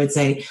 years, I would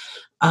say.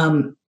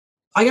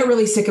 I got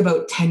really sick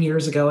about 10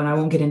 years ago, and I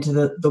won't get into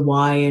the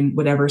why and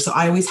whatever. So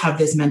I always have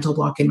this mental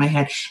block in my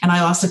head, and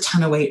I lost a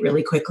ton of weight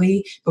really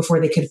quickly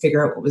before they could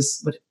figure out what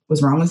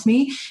was wrong with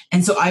me.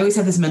 And so I always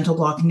have this mental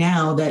block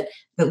now that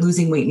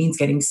losing weight means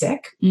getting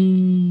sick.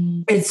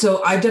 And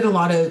so I've done a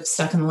lot of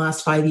stuff in the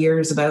last 5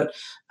 years about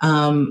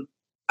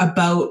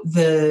about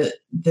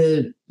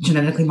the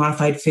genetically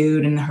modified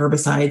food and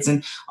herbicides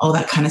and all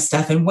that kind of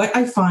stuff. And what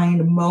I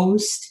find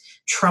most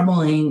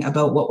troubling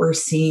about what we're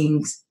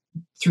seeing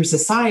through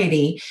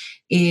society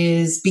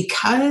is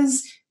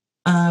because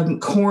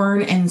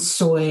corn and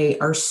soy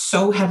are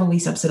so heavily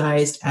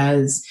subsidized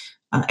as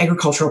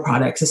agricultural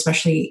products,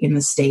 especially in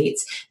the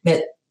States,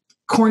 that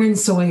corn and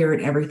soy are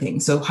in everything.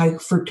 So high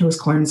fructose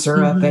corn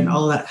syrup and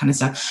all that kind of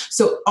stuff.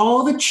 So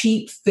all the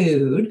cheap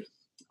food,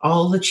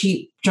 all the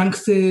cheap junk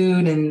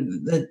food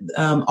and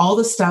all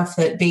the stuff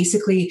that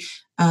basically,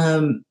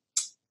 and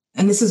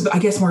this is, I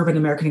guess, more of an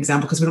American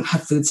example because we don't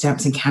have food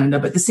stamps in Canada,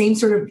 but the same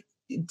sort of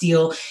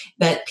deal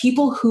that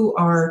people who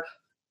are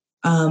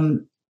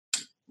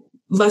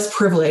less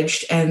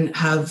privileged and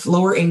have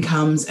lower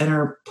incomes and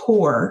are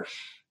poor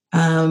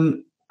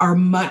are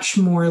much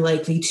more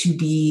likely to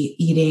be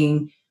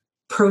eating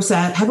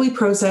heavily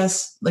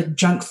processed, like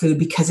junk food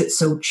because it's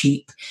so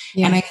cheap.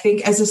 Yeah. And I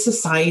think as a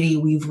society,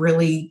 we've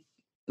really,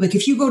 like,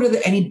 if you go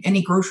to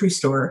any grocery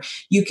store,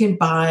 you can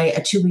buy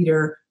a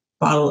 2-liter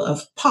bottle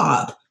of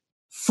pop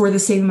for the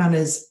same amount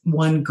as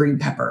one green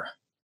pepper.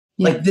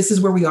 Yeah. Like, this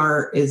is where we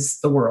are is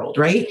the world,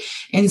 right?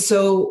 And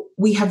so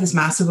we have this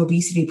massive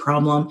obesity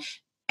problem.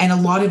 And a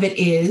lot of it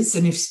is,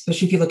 and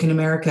especially if you look in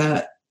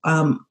America,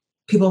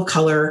 people of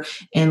color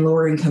and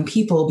lower income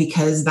people,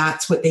 because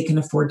that's what they can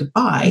afford to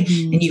buy.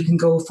 Mm-hmm. And you can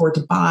go afford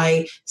to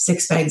buy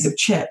 6 bags of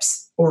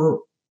chips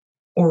or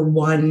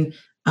one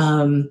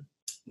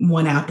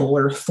apple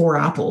or 4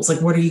 apples.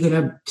 Like, what are you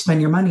going to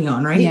spend your money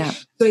on? Right. Yeah.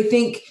 So I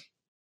think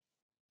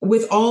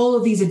with all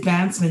of these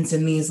advancements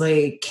in these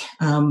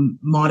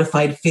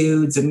modified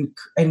foods and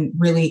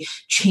really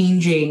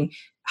changing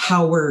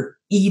how we're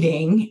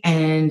eating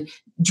and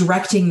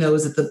directing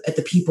those at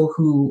the people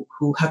who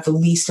have the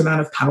least amount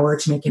of power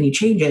to make any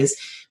changes,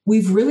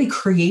 we've really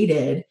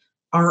created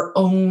our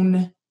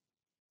own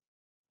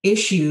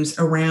issues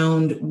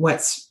around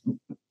what's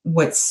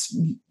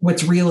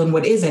real and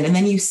what isn't. And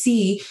then you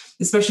see,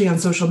 especially on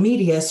social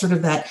media, sort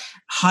of that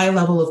high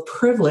level of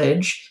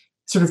privilege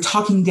sort of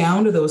talking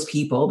down to those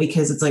people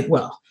because it's like,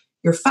 well,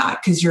 you're fat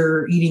because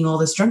you're eating all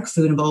this junk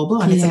food and blah, blah,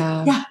 blah. And it's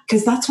like, yeah,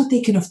 because that's what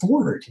they can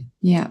afford.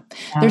 Yeah.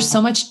 There's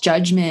so much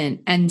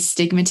judgment and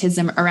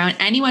stigmatism around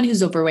anyone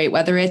who's overweight,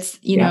 whether it's,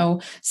 you know,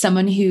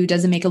 someone who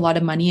doesn't make a lot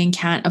of money and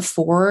can't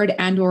afford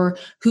and or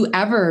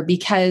whoever,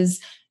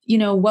 because, you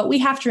know, what we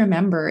have to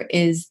remember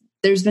is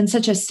there's been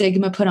such a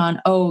stigma put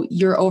on, oh,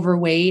 you're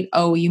overweight.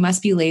 Oh, you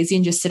must be lazy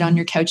and just sit on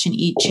your couch and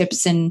eat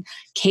chips and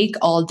cake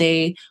all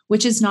day,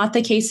 which is not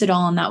the case at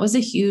all. And that was a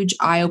huge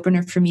eye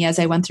opener for me as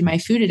I went through my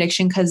food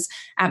addiction. Because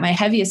at my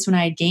heaviest, when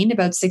I had gained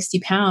about 60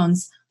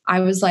 pounds,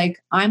 I was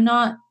like, I'm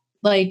not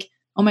like,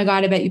 oh my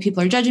God, I bet you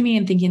people are judging me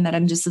and thinking that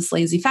I'm just this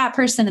lazy fat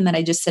person and that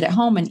I just sit at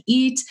home and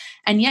eat.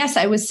 And yes,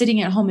 I was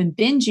sitting at home and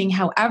binging.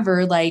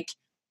 However, like,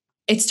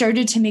 it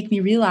started to make me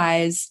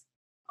realize,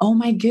 oh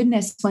my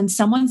goodness, when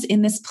someone's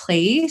in this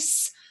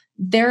place,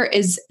 there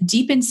is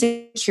deep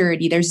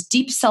insecurity, there's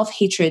deep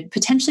self-hatred.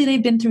 Potentially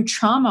they've been through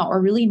trauma or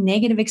really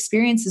negative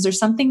experiences or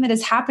something that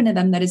has happened to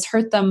them that has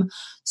hurt them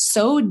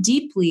so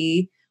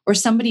deeply, or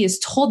somebody has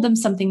told them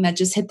something that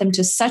just hit them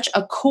to such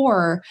a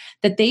core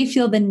that they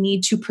feel the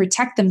need to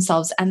protect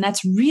themselves. And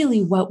that's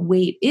really what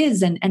weight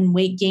is and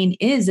weight gain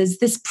is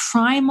this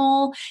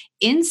primal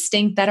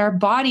instinct that our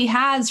body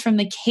has from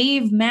the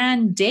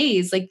caveman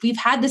days. Like, we've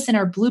had this in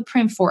our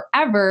blueprint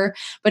forever,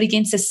 but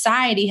again,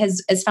 society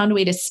has found a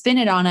way to spin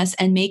it on us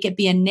and make it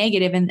be a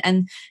negative.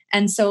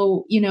 And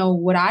so, you know,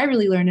 what I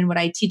really learned and what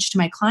I teach to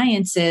my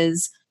clients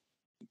is,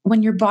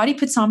 when your body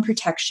puts on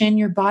protection,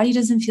 your body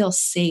doesn't feel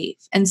safe.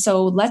 And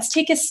so let's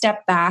take a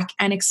step back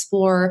and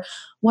explore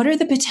what are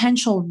the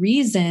potential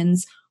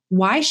reasons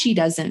why she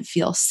doesn't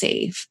feel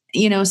safe.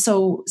 You know,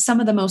 so some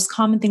of the most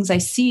common things I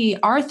see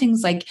are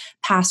things like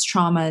past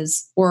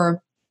traumas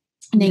or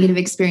negative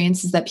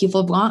experiences that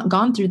people have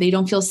gone through. They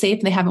don't feel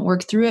safe. They haven't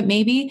worked through it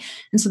maybe.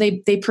 And so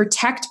they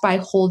protect by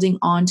holding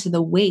on to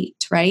the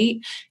weight, right?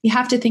 You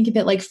have to think of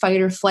it like fight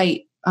or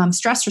flight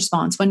stress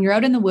response. When you're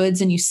out in the woods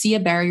and you see a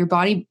bear, your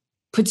body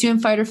puts you in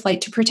fight or flight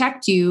to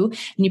protect you,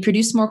 and you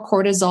produce more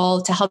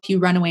cortisol to help you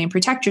run away and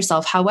protect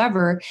yourself.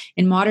 However,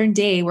 in modern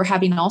day, we're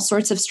having all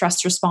sorts of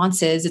stress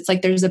responses. It's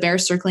like there's a bear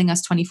circling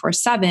us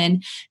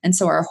 24/7. And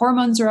so our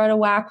hormones are out of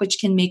whack, which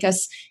can make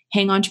us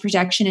hang on to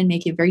protection and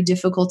make it very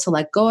difficult to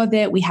let go of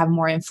it. We have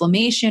more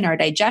inflammation. Our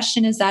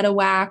digestion is out of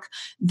whack.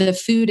 The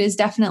food is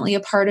definitely a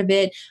part of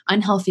it.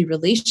 Unhealthy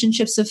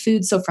relationships with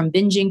food. So from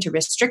binging to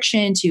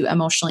restriction to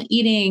emotional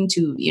eating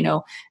to,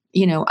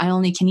 I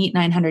only can eat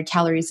 900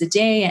 calories a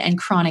day, and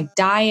chronic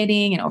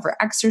dieting and over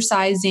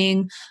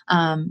exercising,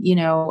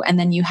 and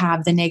then you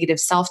have the negative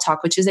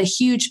self-talk, which is a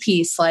huge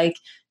piece. Like,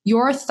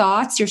 your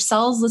thoughts, your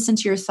cells listen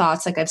to your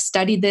thoughts. Like, I've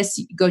studied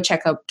this. Go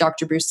check out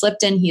Dr. Bruce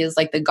Lipton. He is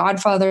like the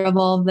godfather of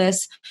all of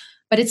this,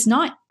 but it's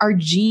not our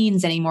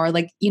genes anymore.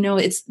 Like,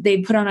 they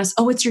put on us,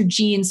 oh, it's your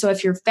genes. So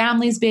if your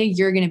family's big,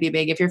 you're going to be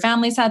big. If your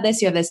family's had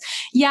this, you have this.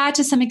 Yeah,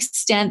 to some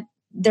extent,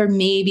 there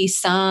may be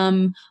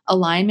some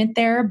alignment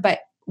there, but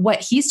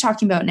what he's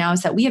talking about now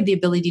is that we have the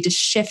ability to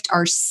shift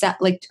our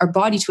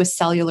body to a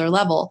cellular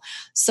level.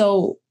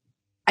 So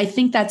I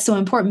think that's so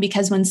important,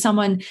 because when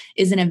someone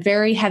is in a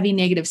very heavy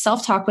negative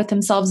self-talk with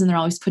themselves and they're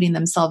always putting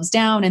themselves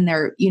down and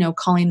they're,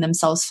 calling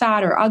themselves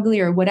fat or ugly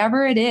or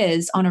whatever it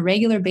is on a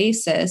regular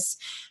basis,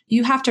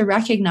 you have to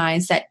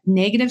recognize that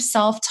negative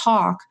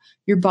self-talk,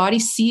 your body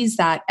sees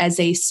that as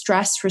a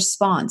stress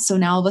response. So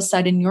now all of a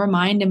sudden your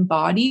mind and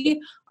body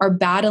are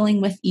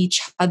battling with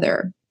each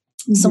other.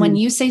 Mm-hmm. So when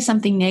you say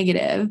something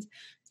negative,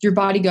 your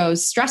body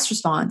goes stress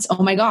response.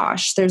 Oh my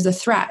gosh, there's a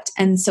threat.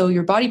 And so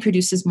your body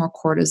produces more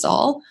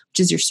cortisol, which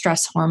is your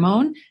stress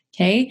hormone.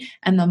 Okay.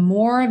 And the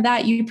more of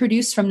that you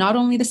produce from not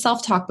only the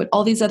self-talk, but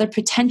all these other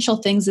potential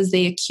things as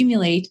they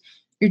accumulate,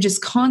 you're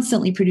just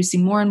constantly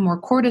producing more and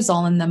more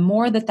cortisol. And the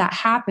more that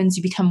happens,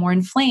 you become more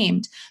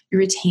inflamed. You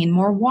retain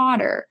more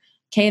water.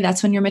 Okay.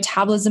 That's when your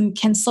metabolism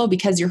can slow,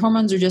 because your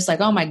hormones are just like,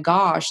 oh my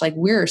gosh, like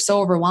we're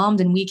so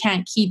overwhelmed and we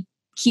can't keep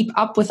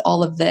up with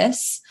all of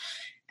this.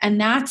 And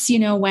that's,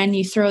 when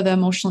you throw the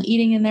emotional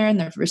eating in there and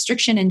the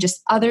restriction and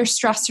just other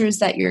stressors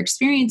that you're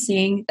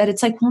experiencing, that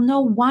it's like, well,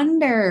 no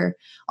wonder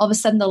all of a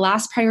sudden the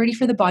last priority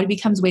for the body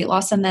becomes weight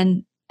loss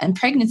and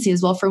pregnancy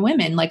as well for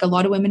women. Like a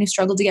lot of women who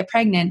struggle to get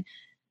pregnant,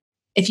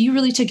 if you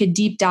really took a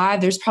deep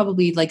dive, there's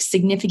probably like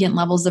significant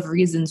levels of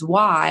reasons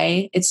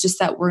why. It's just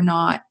that we're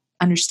not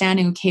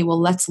understanding, okay, well,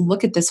 let's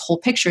look at this whole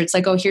picture. It's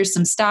like, oh, here's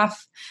some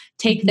stuff,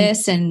 take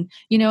this. And,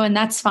 and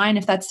that's fine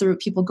if that's the route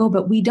people go,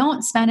 but we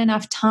don't spend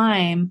enough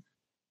time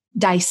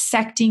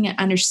dissecting and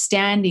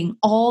understanding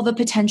all the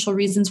potential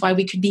reasons why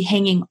we could be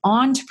hanging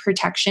on to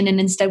protection. And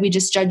instead we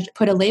just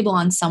put a label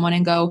on someone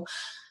and go,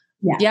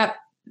 yep,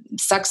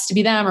 sucks to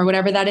be them or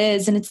whatever that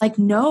is. And it's like,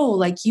 no,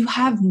 like you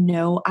have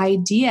no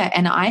idea.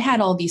 And I had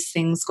all these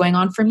things going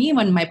on for me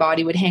when my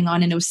body would hang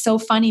on. And it was so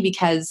funny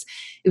because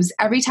it was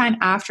every time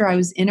after I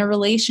was in a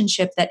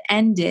relationship that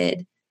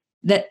ended,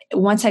 that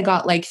once I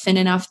got like thin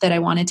enough that I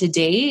wanted to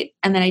date,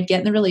 and then I'd get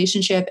in the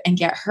relationship and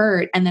get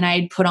hurt. And then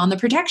I'd put on the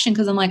protection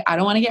because I'm like, I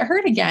don't want to get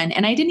hurt again.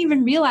 And I didn't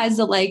even realize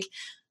that like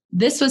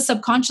this was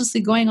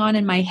subconsciously going on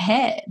in my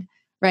head.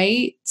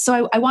 Right.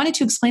 So I wanted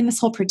to explain this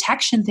whole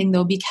protection thing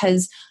though,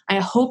 because I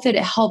hope that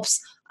it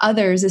helps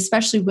others,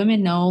 especially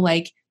women, know,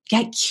 like,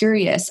 get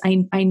curious.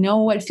 I know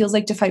what it feels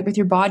like to fight with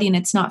your body, and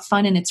it's not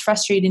fun and it's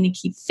frustrating and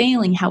keep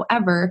failing.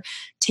 However,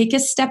 take a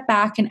step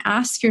back and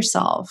ask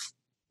yourself,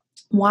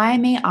 why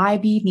may I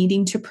be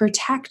needing to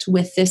protect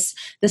with this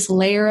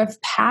layer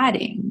of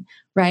padding,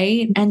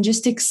 right? And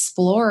just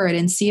explore it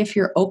and see if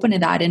you're open to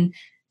that. And,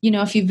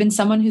 if you've been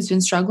someone who's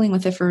been struggling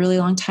with it for a really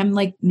long time,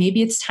 like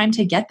maybe it's time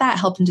to get that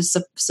help and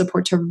to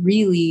support to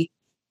really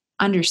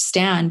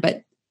understand.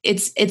 But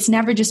it's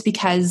never just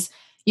because,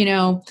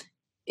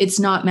 it's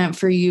not meant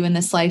for you in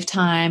this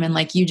lifetime and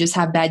like you just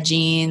have bad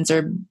genes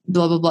or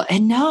blah, blah, blah.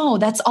 And no,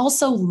 that's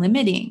also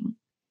limiting.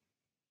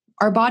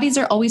 Our bodies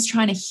are always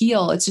trying to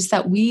heal. It's just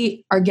that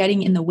we are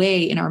getting in the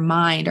way in our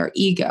mind, our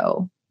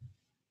ego.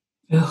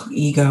 Oh,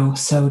 ego.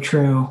 So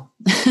true.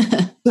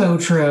 So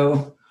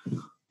true.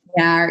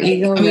 Yeah. Our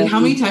ego. I mean, how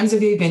many times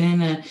have you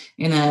been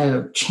in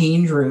a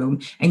change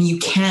room and you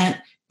can't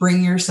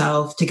bring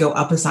yourself to go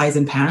up a size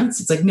in pants?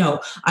 It's like, no,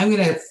 I'm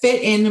going to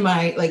fit into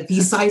my like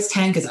these size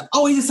 10 because I'm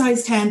always a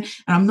size 10 and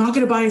I'm not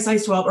going to buy a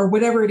size 12 or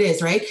whatever it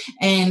is. Right.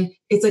 And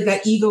it's like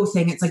that ego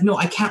thing. It's like, no,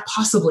 I can't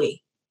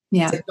possibly.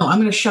 Yeah. It's like, no, I'm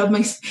going to shove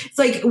it's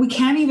like, we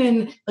can't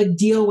even like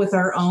deal with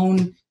our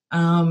own,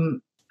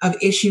 of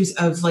issues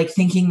of like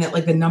thinking that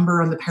like the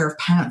number on the pair of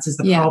pants is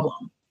the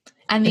problem.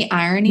 And the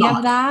irony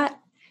of that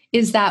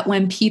is that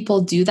when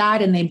people do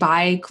that and they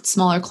buy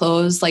smaller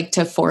clothes, like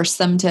to force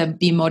them to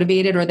be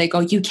motivated, or they go,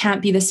 you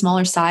can't be the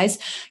smaller size,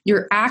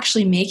 you're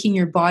actually making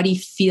your body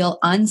feel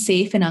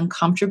unsafe and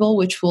uncomfortable,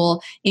 which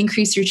will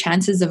increase your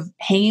chances of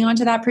hanging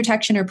onto that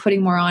protection or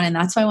putting more on. And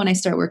that's why when I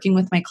start working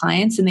with my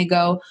clients and they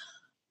go,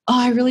 oh,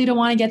 I really don't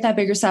want to get that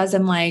bigger size,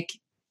 I'm like,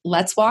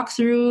 let's walk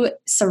through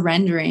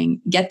surrendering,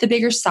 get the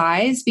bigger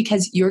size,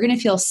 because you're going to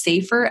feel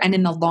safer. And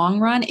in the long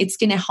run, it's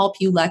going to help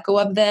you let go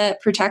of the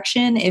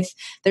protection if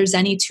there's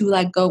any to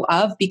let go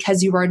of,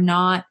 because you are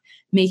not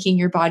making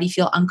your body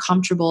feel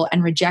uncomfortable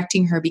and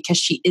rejecting her because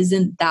she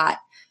isn't that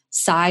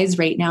size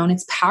right now. And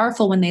it's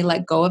powerful when they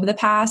let go of the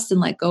past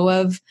and let go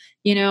of,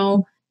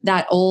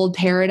 that old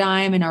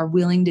paradigm and are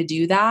willing to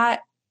do that.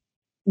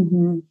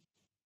 Mm-hmm.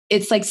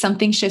 It's like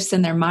something shifts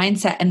in their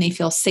mindset and they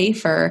feel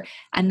safer.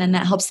 And then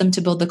that helps them to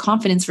build the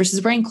confidence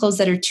versus wearing clothes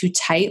that are too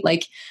tight.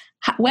 Like,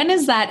 when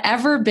has that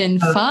ever been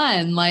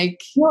fun?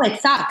 Like, well, it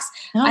sucks.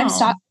 No. I've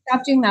stopped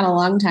doing that a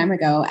long time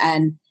ago.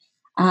 And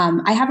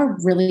I have a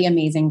really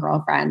amazing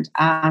girlfriend.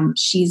 Her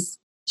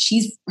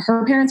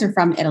parents are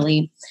from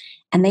Italy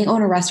and they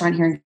own a restaurant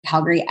here in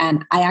Calgary.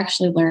 And I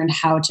actually learned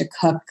how to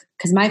cook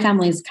because my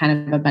family is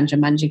kind of a bunch of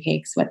munja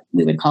cakes, what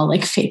we would call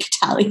like fake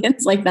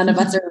Italians. Like none of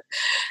us are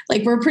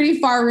like, we're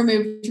pretty far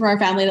removed from our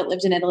family that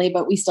lived in Italy,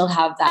 but we still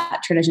have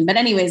that tradition. But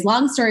anyways,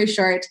 long story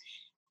short,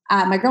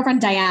 my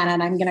girlfriend Diana,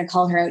 and I'm going to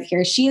call her out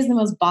here, she is the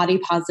most body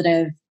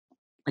positive,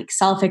 like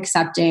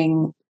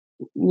self-accepting,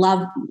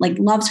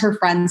 loves her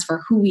friends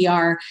for who we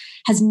are,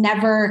 has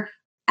never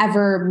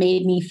ever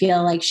made me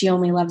feel like she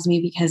only loves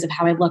me because of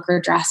how I look or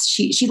dress.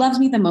 She loves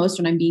me the most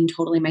when I'm being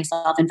totally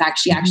myself. In fact,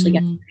 she actually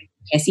gets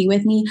pissy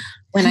with me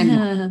when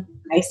I'm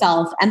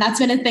myself. And that's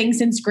been a thing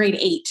since grade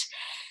 8.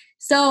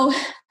 So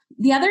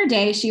the other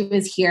day she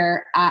was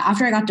here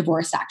after I got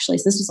divorced, actually.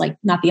 So this was like,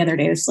 not the other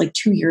day, this was like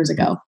 2 years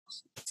ago.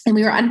 And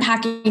we were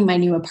unpacking my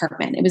new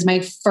apartment. It was my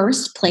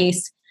first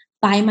place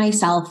by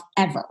myself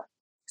ever.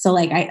 So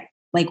like I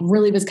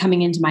really was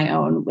coming into my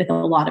own with a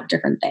lot of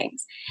different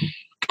things.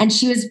 And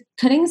she was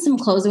putting some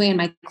clothes away in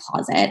my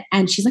closet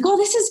and she's like, oh,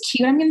 this is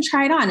cute. I'm going to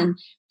try it on. And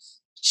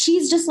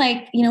she's just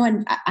like, you know,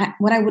 and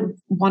what I would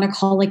want to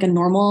call like a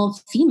normal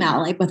female,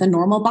 like with a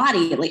normal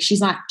body. Like she's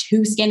not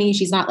too skinny.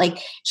 She's not like,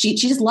 she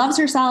just loves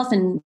herself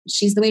and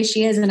she's the way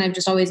she is. And I've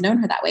just always known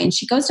her that way. And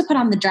she goes to put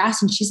on the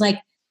dress and she's like,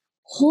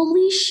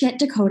 holy shit,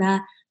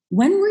 Dakota,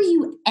 when were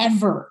you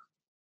ever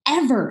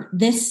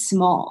this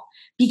small?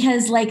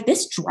 Because like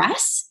this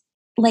dress,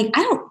 like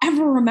I don't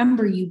ever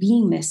remember you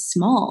being this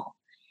small.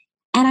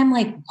 And I'm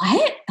like,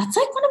 what? That's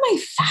like one of my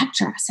fat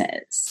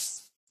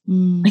dresses.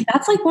 Like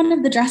that's like one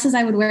of the dresses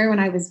I would wear when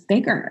I was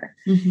bigger.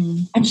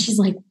 And she's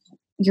like,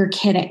 you're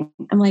kidding.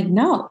 I'm like,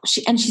 no.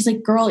 She's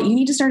like, girl, you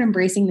need to start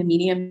embracing the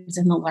mediums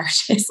and the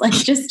larges. Like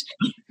just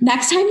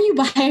next time you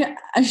buy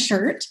a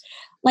shirt,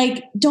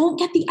 like don't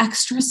get the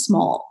extra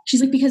small.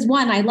 She's like, because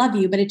one, I love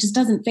you, but it just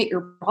doesn't fit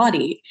your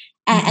body.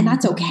 And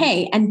that's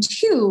okay. And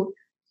two,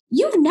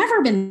 you've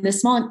never been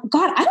this small. And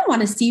God, I don't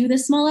want to see you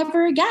this small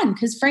ever again.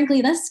 Because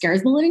frankly, that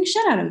scares the living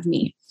shit out of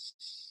me.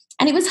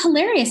 And it was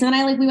hilarious. And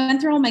then we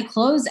went through all my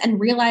clothes and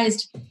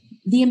realized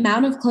the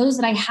amount of clothes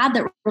that I had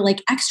that were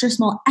like extra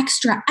small,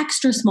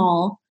 extra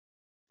small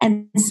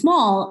and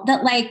small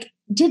that like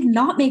did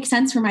not make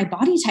sense for my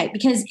body type,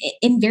 because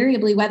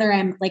invariably, whether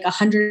I'm like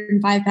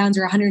 105 pounds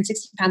or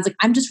 160 pounds, like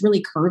I'm just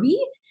really curvy.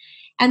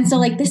 And so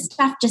like this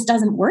stuff just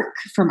doesn't work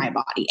for my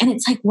body. And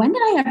it's like, when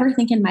did I ever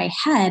think in my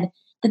head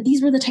that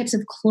these were the types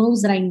of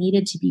clothes that I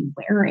needed to be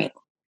wearing?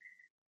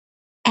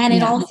 And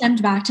it all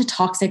stemmed back to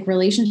toxic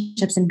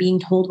relationships and being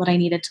told what I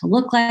needed to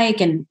look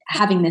like and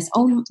having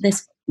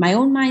my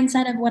own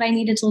mindset of what I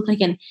needed to look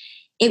like. And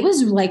it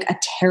was like a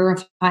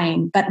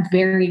terrifying, but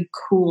very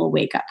cool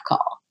wake up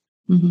call.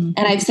 And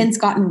I've since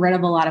gotten rid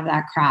of a lot of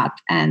that crap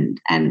and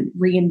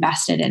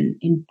reinvested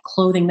in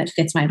clothing that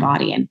fits my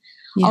body. And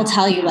I'll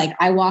tell you, like,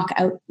 I walk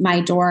out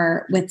my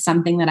door with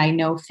something that I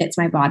know fits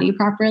my body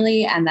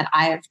properly and that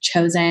I have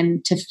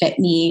chosen to fit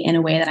me in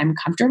a way that I'm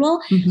comfortable.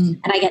 And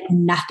I get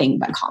nothing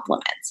but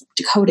compliments.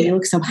 Dakota, you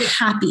look so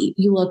happy.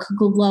 You look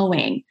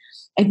glowing.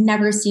 I've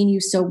never seen you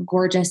so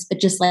gorgeous, but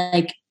just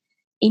like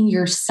in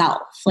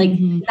yourself, like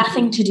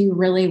nothing to do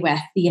really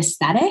with the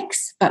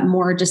aesthetics, but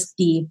more just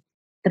the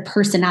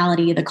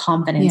personality, the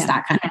confidence,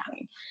 that kind of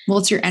thing. Well,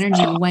 it's your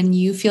energy. When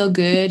you feel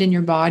good in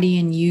your body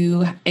and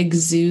you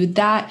exude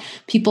that,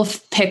 people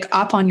pick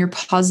up on your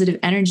positive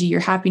energy, your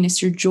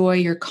happiness, your joy,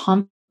 your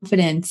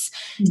confidence,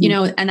 you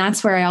know, and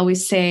that's where I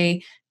always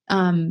say,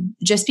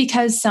 just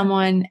because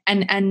someone,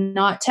 and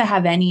not to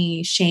have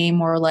any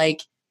shame or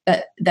like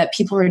that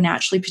people who are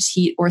naturally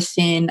petite or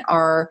thin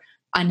are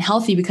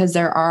unhealthy, because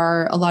there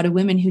are a lot of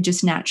women who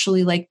just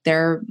naturally, like,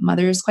 their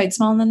mother is quite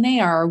small than they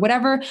are, or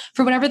whatever,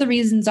 for whatever the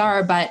reasons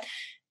are. But,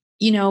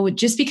 you know,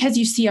 just because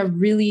you see a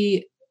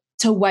really,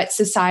 to what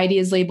society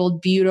is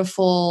labeled,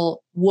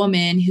 beautiful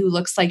woman who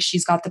looks like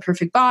she's got the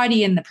perfect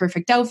body and the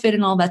perfect outfit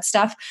and all that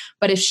stuff,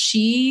 but if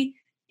she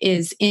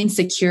is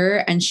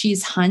insecure and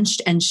she's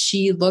hunched and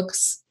she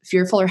looks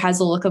fearful or has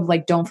a look of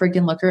like, don't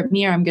freaking look at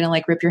me or I'm going to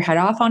like rip your head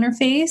off on her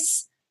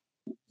face,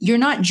 you're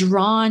not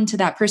drawn to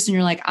that person.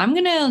 You're like, I'm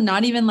going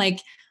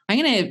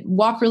to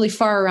walk really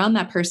far around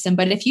that person.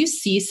 But if you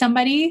see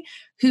somebody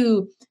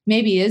who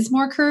maybe is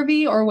more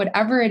curvy or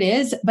whatever it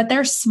is, but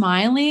they're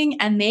smiling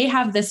and they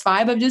have this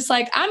vibe of just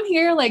like, I'm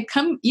here, like,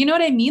 come, you know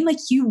what I mean? Like,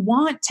 you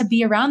want to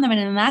be around them.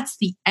 And that's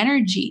the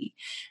energy.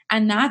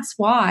 And that's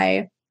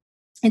why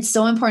it's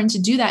so important to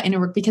do that inner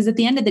work, because at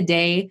the end of the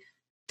day,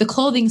 the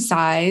clothing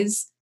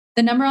size,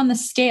 the number on the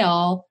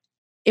scale,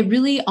 it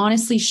really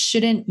honestly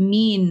shouldn't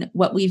mean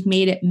what we've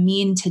made it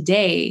mean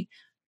today.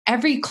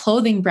 Every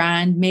clothing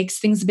brand makes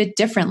things a bit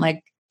different.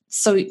 Like,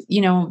 so,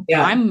 you know,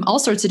 I'm all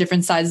sorts of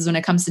different sizes when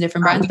it comes to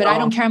different brands, but I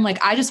don't care. I'm like,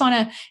 I just want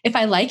to, if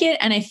I like it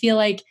and I feel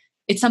like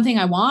it's something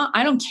I want,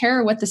 I don't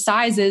care what the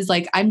size is.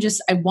 Like, I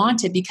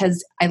want it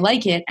because I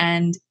like it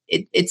and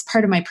it's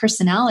part of my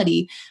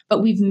personality.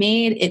 But we've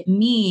made it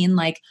mean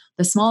like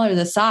the smaller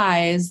the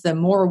size, the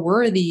more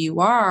worthy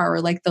you are,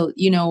 or like the,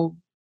 you know,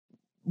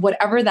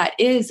 whatever that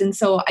is. And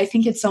so I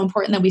think it's so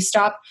important that we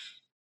stop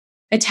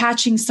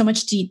attaching so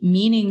much deep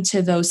meaning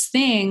to those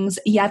things,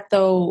 yet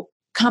though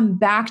come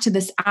back to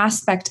this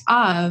aspect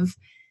of,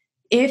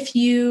 if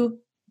you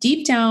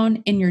deep down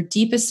in your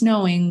deepest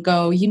knowing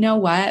go, you know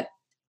what,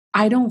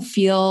 I don't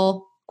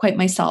feel quite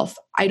myself.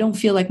 I don't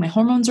feel like my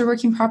hormones are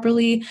working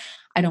properly.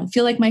 I don't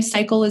feel like my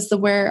cycle is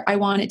where I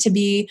want it to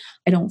be.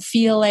 I don't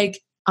feel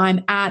like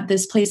I'm at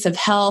this place of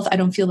health. I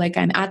don't feel like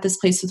I'm at this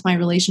place with my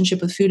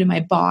relationship with food and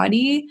my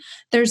body.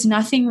 There's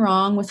nothing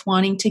wrong with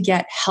wanting to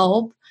get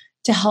help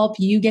to help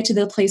you get to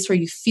the place where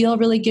you feel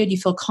really good, you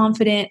feel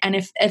confident. And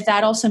if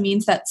that also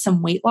means that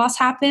some weight loss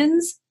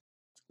happens,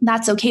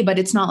 that's okay. But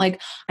it's not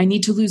like I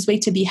need to lose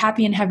weight to be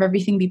happy and have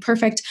everything be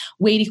perfect.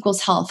 Weight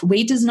equals health.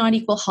 Weight does not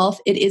equal health.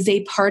 It is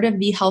a part of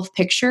the health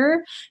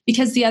picture.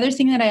 Because the other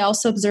thing that I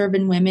also observe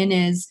in women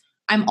is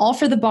I'm all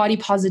for the body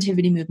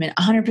positivity movement,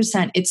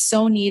 100%. It's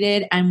so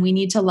needed and we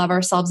need to love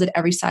ourselves at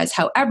every size.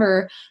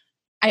 However,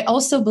 I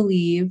also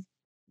believe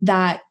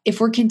that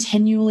if we're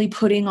continually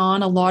putting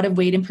on a lot of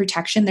weight and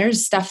protection,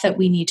 there's stuff that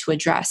we need to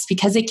address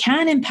because it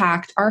can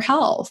impact our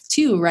health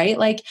too, right?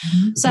 Like,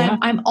 so yeah.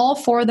 I'm all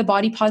for the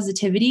body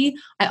positivity.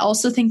 I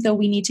also think though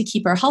we need to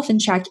keep our health in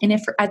check. And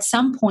if at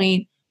some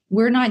point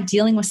we're not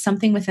dealing with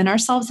something within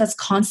ourselves that's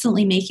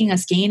constantly making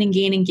us gain and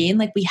gain and gain,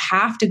 like we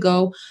have to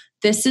go,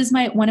 this is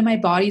one of my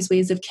body's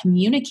ways of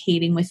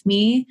communicating with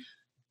me.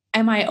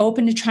 Am I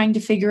open to trying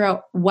to figure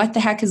out what the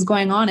heck is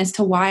going on as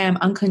to why I'm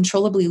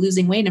uncontrollably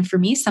losing weight? And for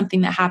me,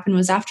 something that happened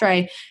was after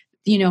I,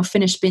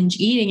 finished binge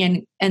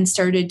eating and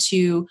started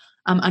to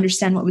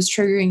understand what was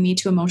triggering me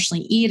to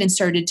emotionally eat and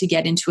started to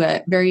get into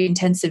a very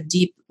intensive,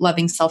 deep,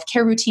 loving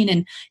self-care routine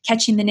and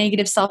catching the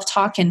negative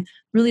self-talk and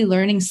really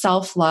learning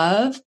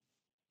self-love.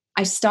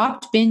 I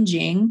stopped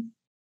binging.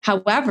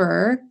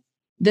 However,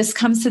 this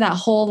comes to that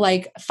whole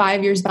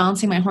 5 years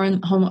balancing my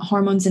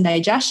hormones and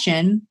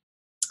digestion.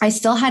 I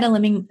still had a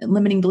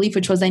limiting belief,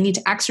 which was I need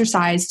to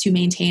exercise to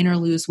maintain or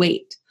lose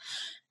weight.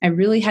 I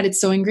really had it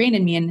so ingrained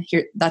in me. And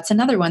here, that's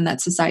another one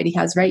that society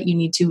has, right? You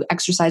need to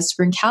exercise to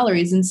burn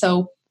calories. And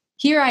so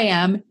here I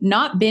am,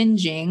 not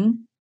binging.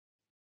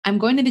 I'm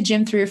going to the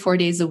gym 3 or 4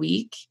 days a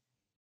week.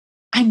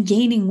 I'm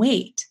gaining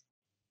weight.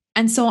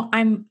 And so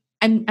I'm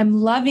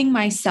loving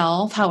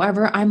myself.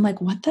 However, I'm like,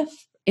 what the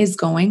is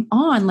going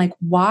on? Like,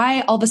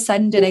 why all of a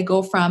sudden did I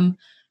go from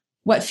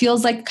what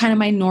feels like kind of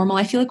my normal?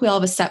 I feel like we all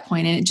have a set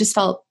point and it just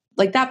felt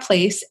like that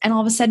place. And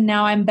all of a sudden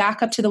now I'm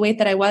back up to the weight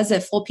that I was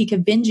at full peak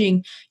of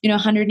binging,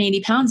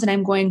 180 pounds. And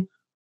I'm going,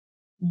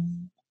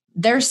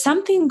 there's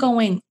something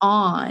going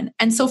on.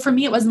 And so for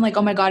me, it wasn't like,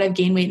 oh my God, I've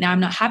gained weight. Now I'm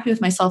not happy with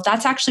myself.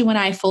 That's actually when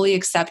I fully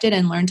accepted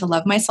and learned to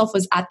love myself,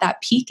 was at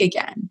that peak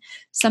again.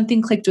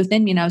 Something clicked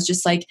within me. And I was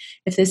just like,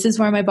 if this is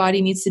where my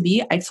body needs to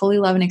be, I fully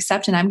love and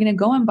accept. And I'm going to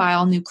go and buy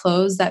all new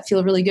clothes that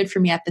feel really good for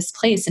me at this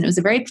place. And it was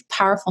a very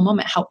powerful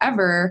moment.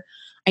 However,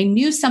 I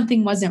knew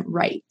something wasn't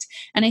right.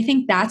 And I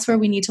think that's where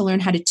we need to learn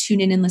how to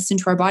tune in and listen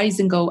to our bodies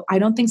and go, I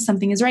don't think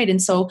something is right.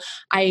 And so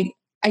I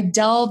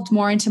delved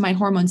more into my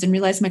hormones and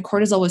realized my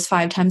cortisol was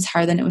 5 times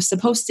higher than it was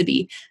supposed to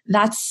be.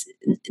 That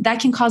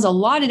can cause a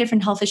lot of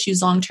different health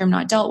issues long-term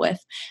not dealt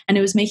with. And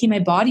it was making my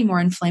body more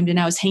inflamed and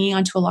I was hanging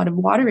on to a lot of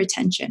water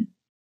retention.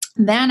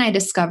 Then I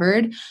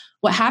discovered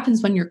what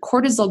happens when your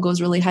cortisol goes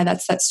really high,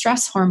 that's that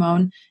stress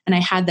hormone. And I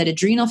had that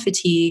adrenal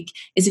fatigue,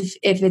 is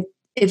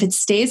if it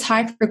stays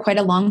high for quite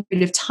a long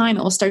period of time,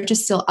 it will start to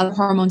steal other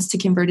hormones to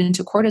convert it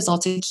into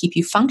cortisol to keep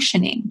you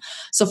functioning.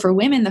 So for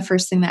women, the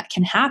first thing that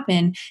can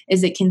happen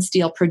is it can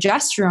steal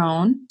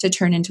progesterone to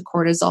turn into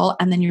cortisol,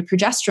 and then your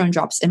progesterone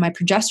drops. And my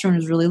progesterone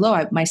was really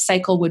low. My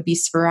cycle would be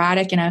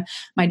sporadic, and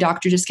my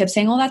doctor just kept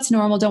saying, "Oh, that's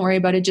normal. Don't worry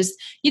about it. Just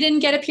you didn't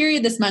get a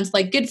period this month.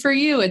 Like, good for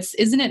you.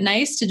 Isn't it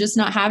nice to just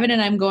not have it?"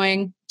 And I'm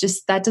going,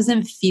 just that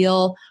doesn't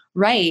feel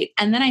right.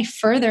 And then I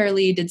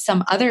furtherly did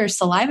some other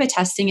saliva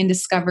testing and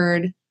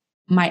discovered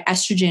my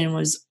estrogen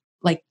was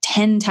like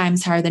 10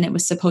 times higher than it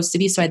was supposed to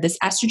be. So I had this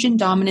estrogen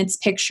dominance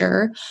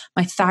picture.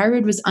 My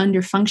thyroid was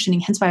under functioning,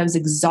 hence why I was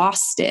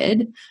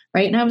exhausted,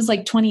 right? And I was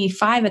like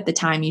 25 at the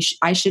time.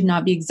 I should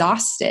not be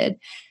exhausted.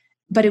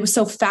 But it was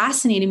so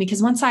fascinating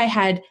because once I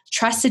had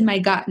trusted my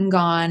gut and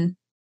gone,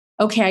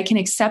 okay, I can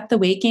accept the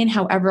weight gain.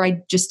 However,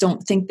 I just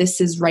don't think this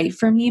is right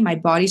for me. My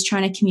body's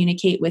trying to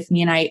communicate with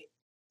me. And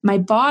my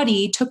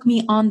body took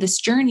me on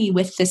this journey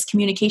with this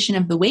communication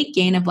of the weight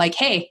gain of like,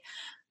 hey,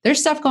 there's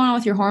stuff going on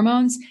with your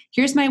hormones.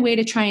 Here's my way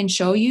to try and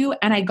show you.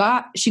 And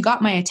she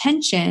got my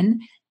attention.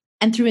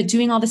 And through it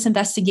doing all this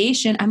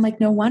investigation, I'm like,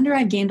 no wonder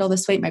I've gained all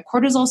this weight. My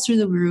cortisol's through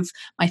the roof.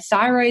 My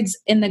thyroid's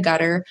in the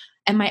gutter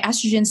and my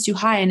estrogen's too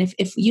high. And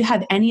if you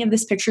have any of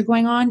this picture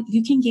going on,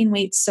 you can gain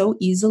weight so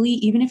easily,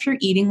 even if you're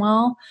eating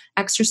well,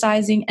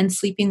 exercising, and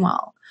sleeping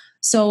well.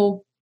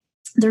 So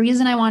the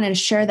reason I wanted to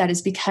share that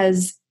is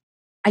because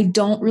I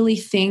don't really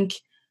think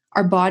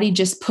our body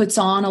just puts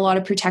on a lot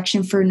of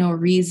protection for no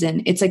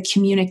reason. It's a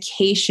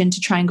communication to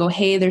try and go,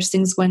 hey, there's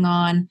things going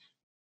on.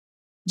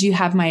 Do you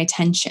have my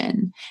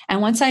attention?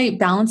 And once I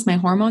balanced my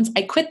hormones,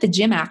 I quit the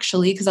gym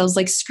actually, because I was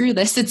like, screw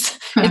this.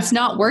 It's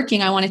not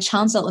working. I want to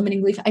challenge that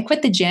limiting belief. I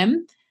quit the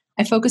gym.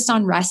 I focused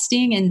on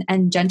resting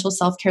and gentle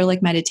self-care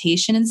like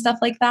meditation and stuff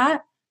like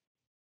that.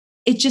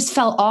 It just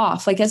fell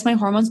off. Like as my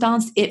hormones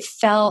balanced, it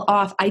fell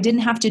off. I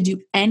didn't have to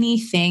do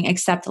anything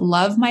except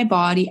love my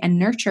body and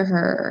nurture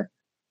her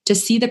to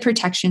see the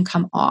protection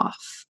come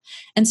off.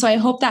 And so I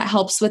hope that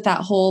helps with that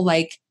whole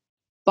like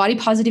body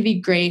positivity,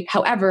 great.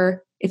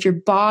 However, if your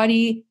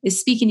body is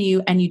speaking to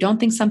you and you don't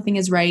think something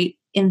is right,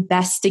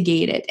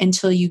 investigate it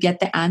until you get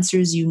the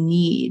answers you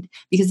need,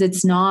 because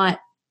it's not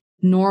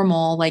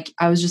normal. Like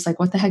I was just like,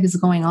 what the heck is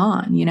going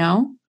on?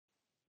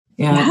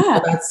 Yeah,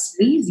 that's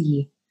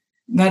crazy.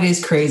 That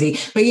is crazy.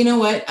 But you know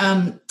what?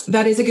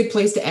 That is a good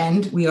place to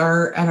end. We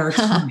are at our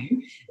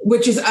time,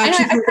 which is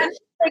actually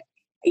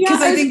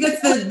because I think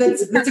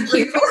that's a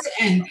great place to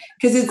end,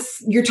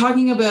 because you're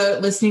talking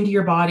about listening to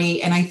your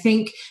body. And I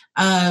think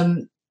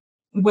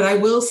what I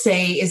will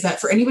say is that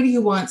for anybody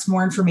who wants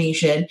more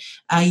information,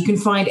 you can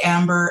find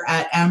Amber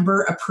at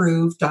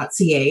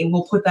amberapproved.ca.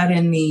 We'll put that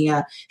in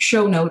the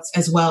show notes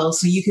as well.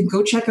 So you can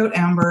go check out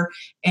Amber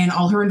and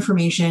all her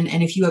information.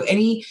 And if you have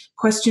any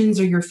questions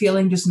or you're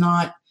feeling just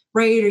not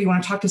right, or you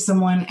want to talk to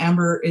someone,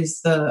 Amber is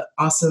the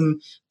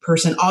awesome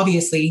person.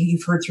 Obviously,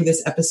 you've heard through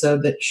this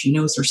episode that she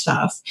knows her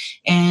stuff.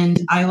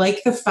 And I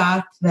like the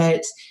fact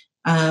that,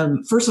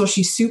 first of all,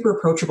 she's super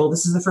approachable.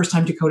 This is the first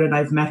time Dakota and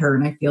I've met her,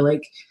 and I feel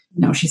like,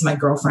 no, she's my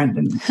girlfriend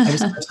and I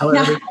just want to tell her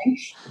everything,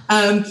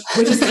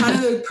 which is kind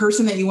of the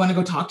person that you want to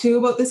go talk to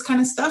about this kind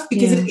of stuff,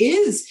 because it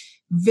is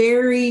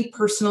very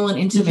personal and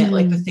intimate,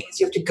 like the things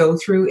you have to go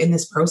through in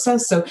this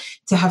process. So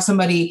to have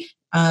somebody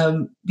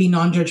be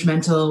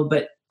non-judgmental,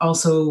 but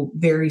also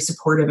very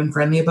supportive and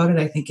friendly about it,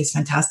 I think is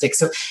fantastic.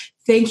 So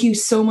thank you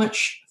so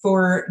much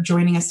for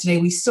joining us today.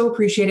 We so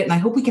appreciate it. And I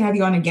hope we can have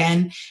you on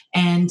again.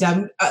 And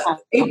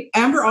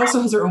Amber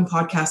also has her own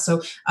podcast.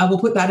 So we'll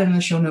put that in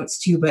the show notes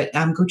too, but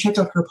go check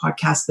out her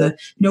podcast, the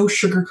No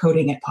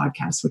Sugarcoating It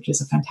podcast, which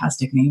is a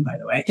fantastic name, by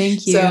the way.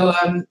 Thank you. So,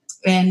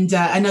 and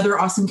another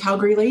awesome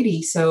Calgary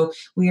lady. So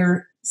we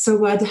are so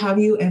glad to have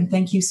you. And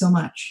thank you so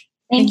much.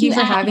 Thank you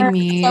for having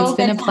me. It's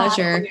been a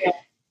pleasure.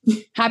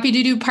 Happy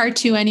to do part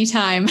 2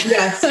 anytime.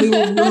 Yes, we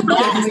will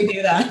definitely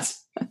do that.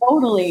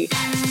 Totally.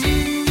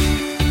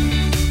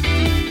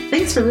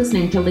 Thanks for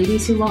listening to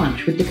Ladies Who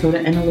Launch with Dakota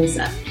and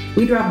Alyssa.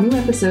 We drop new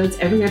episodes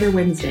every other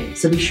Wednesday,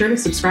 so be sure to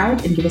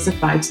subscribe and give us a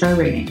 5-star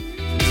rating.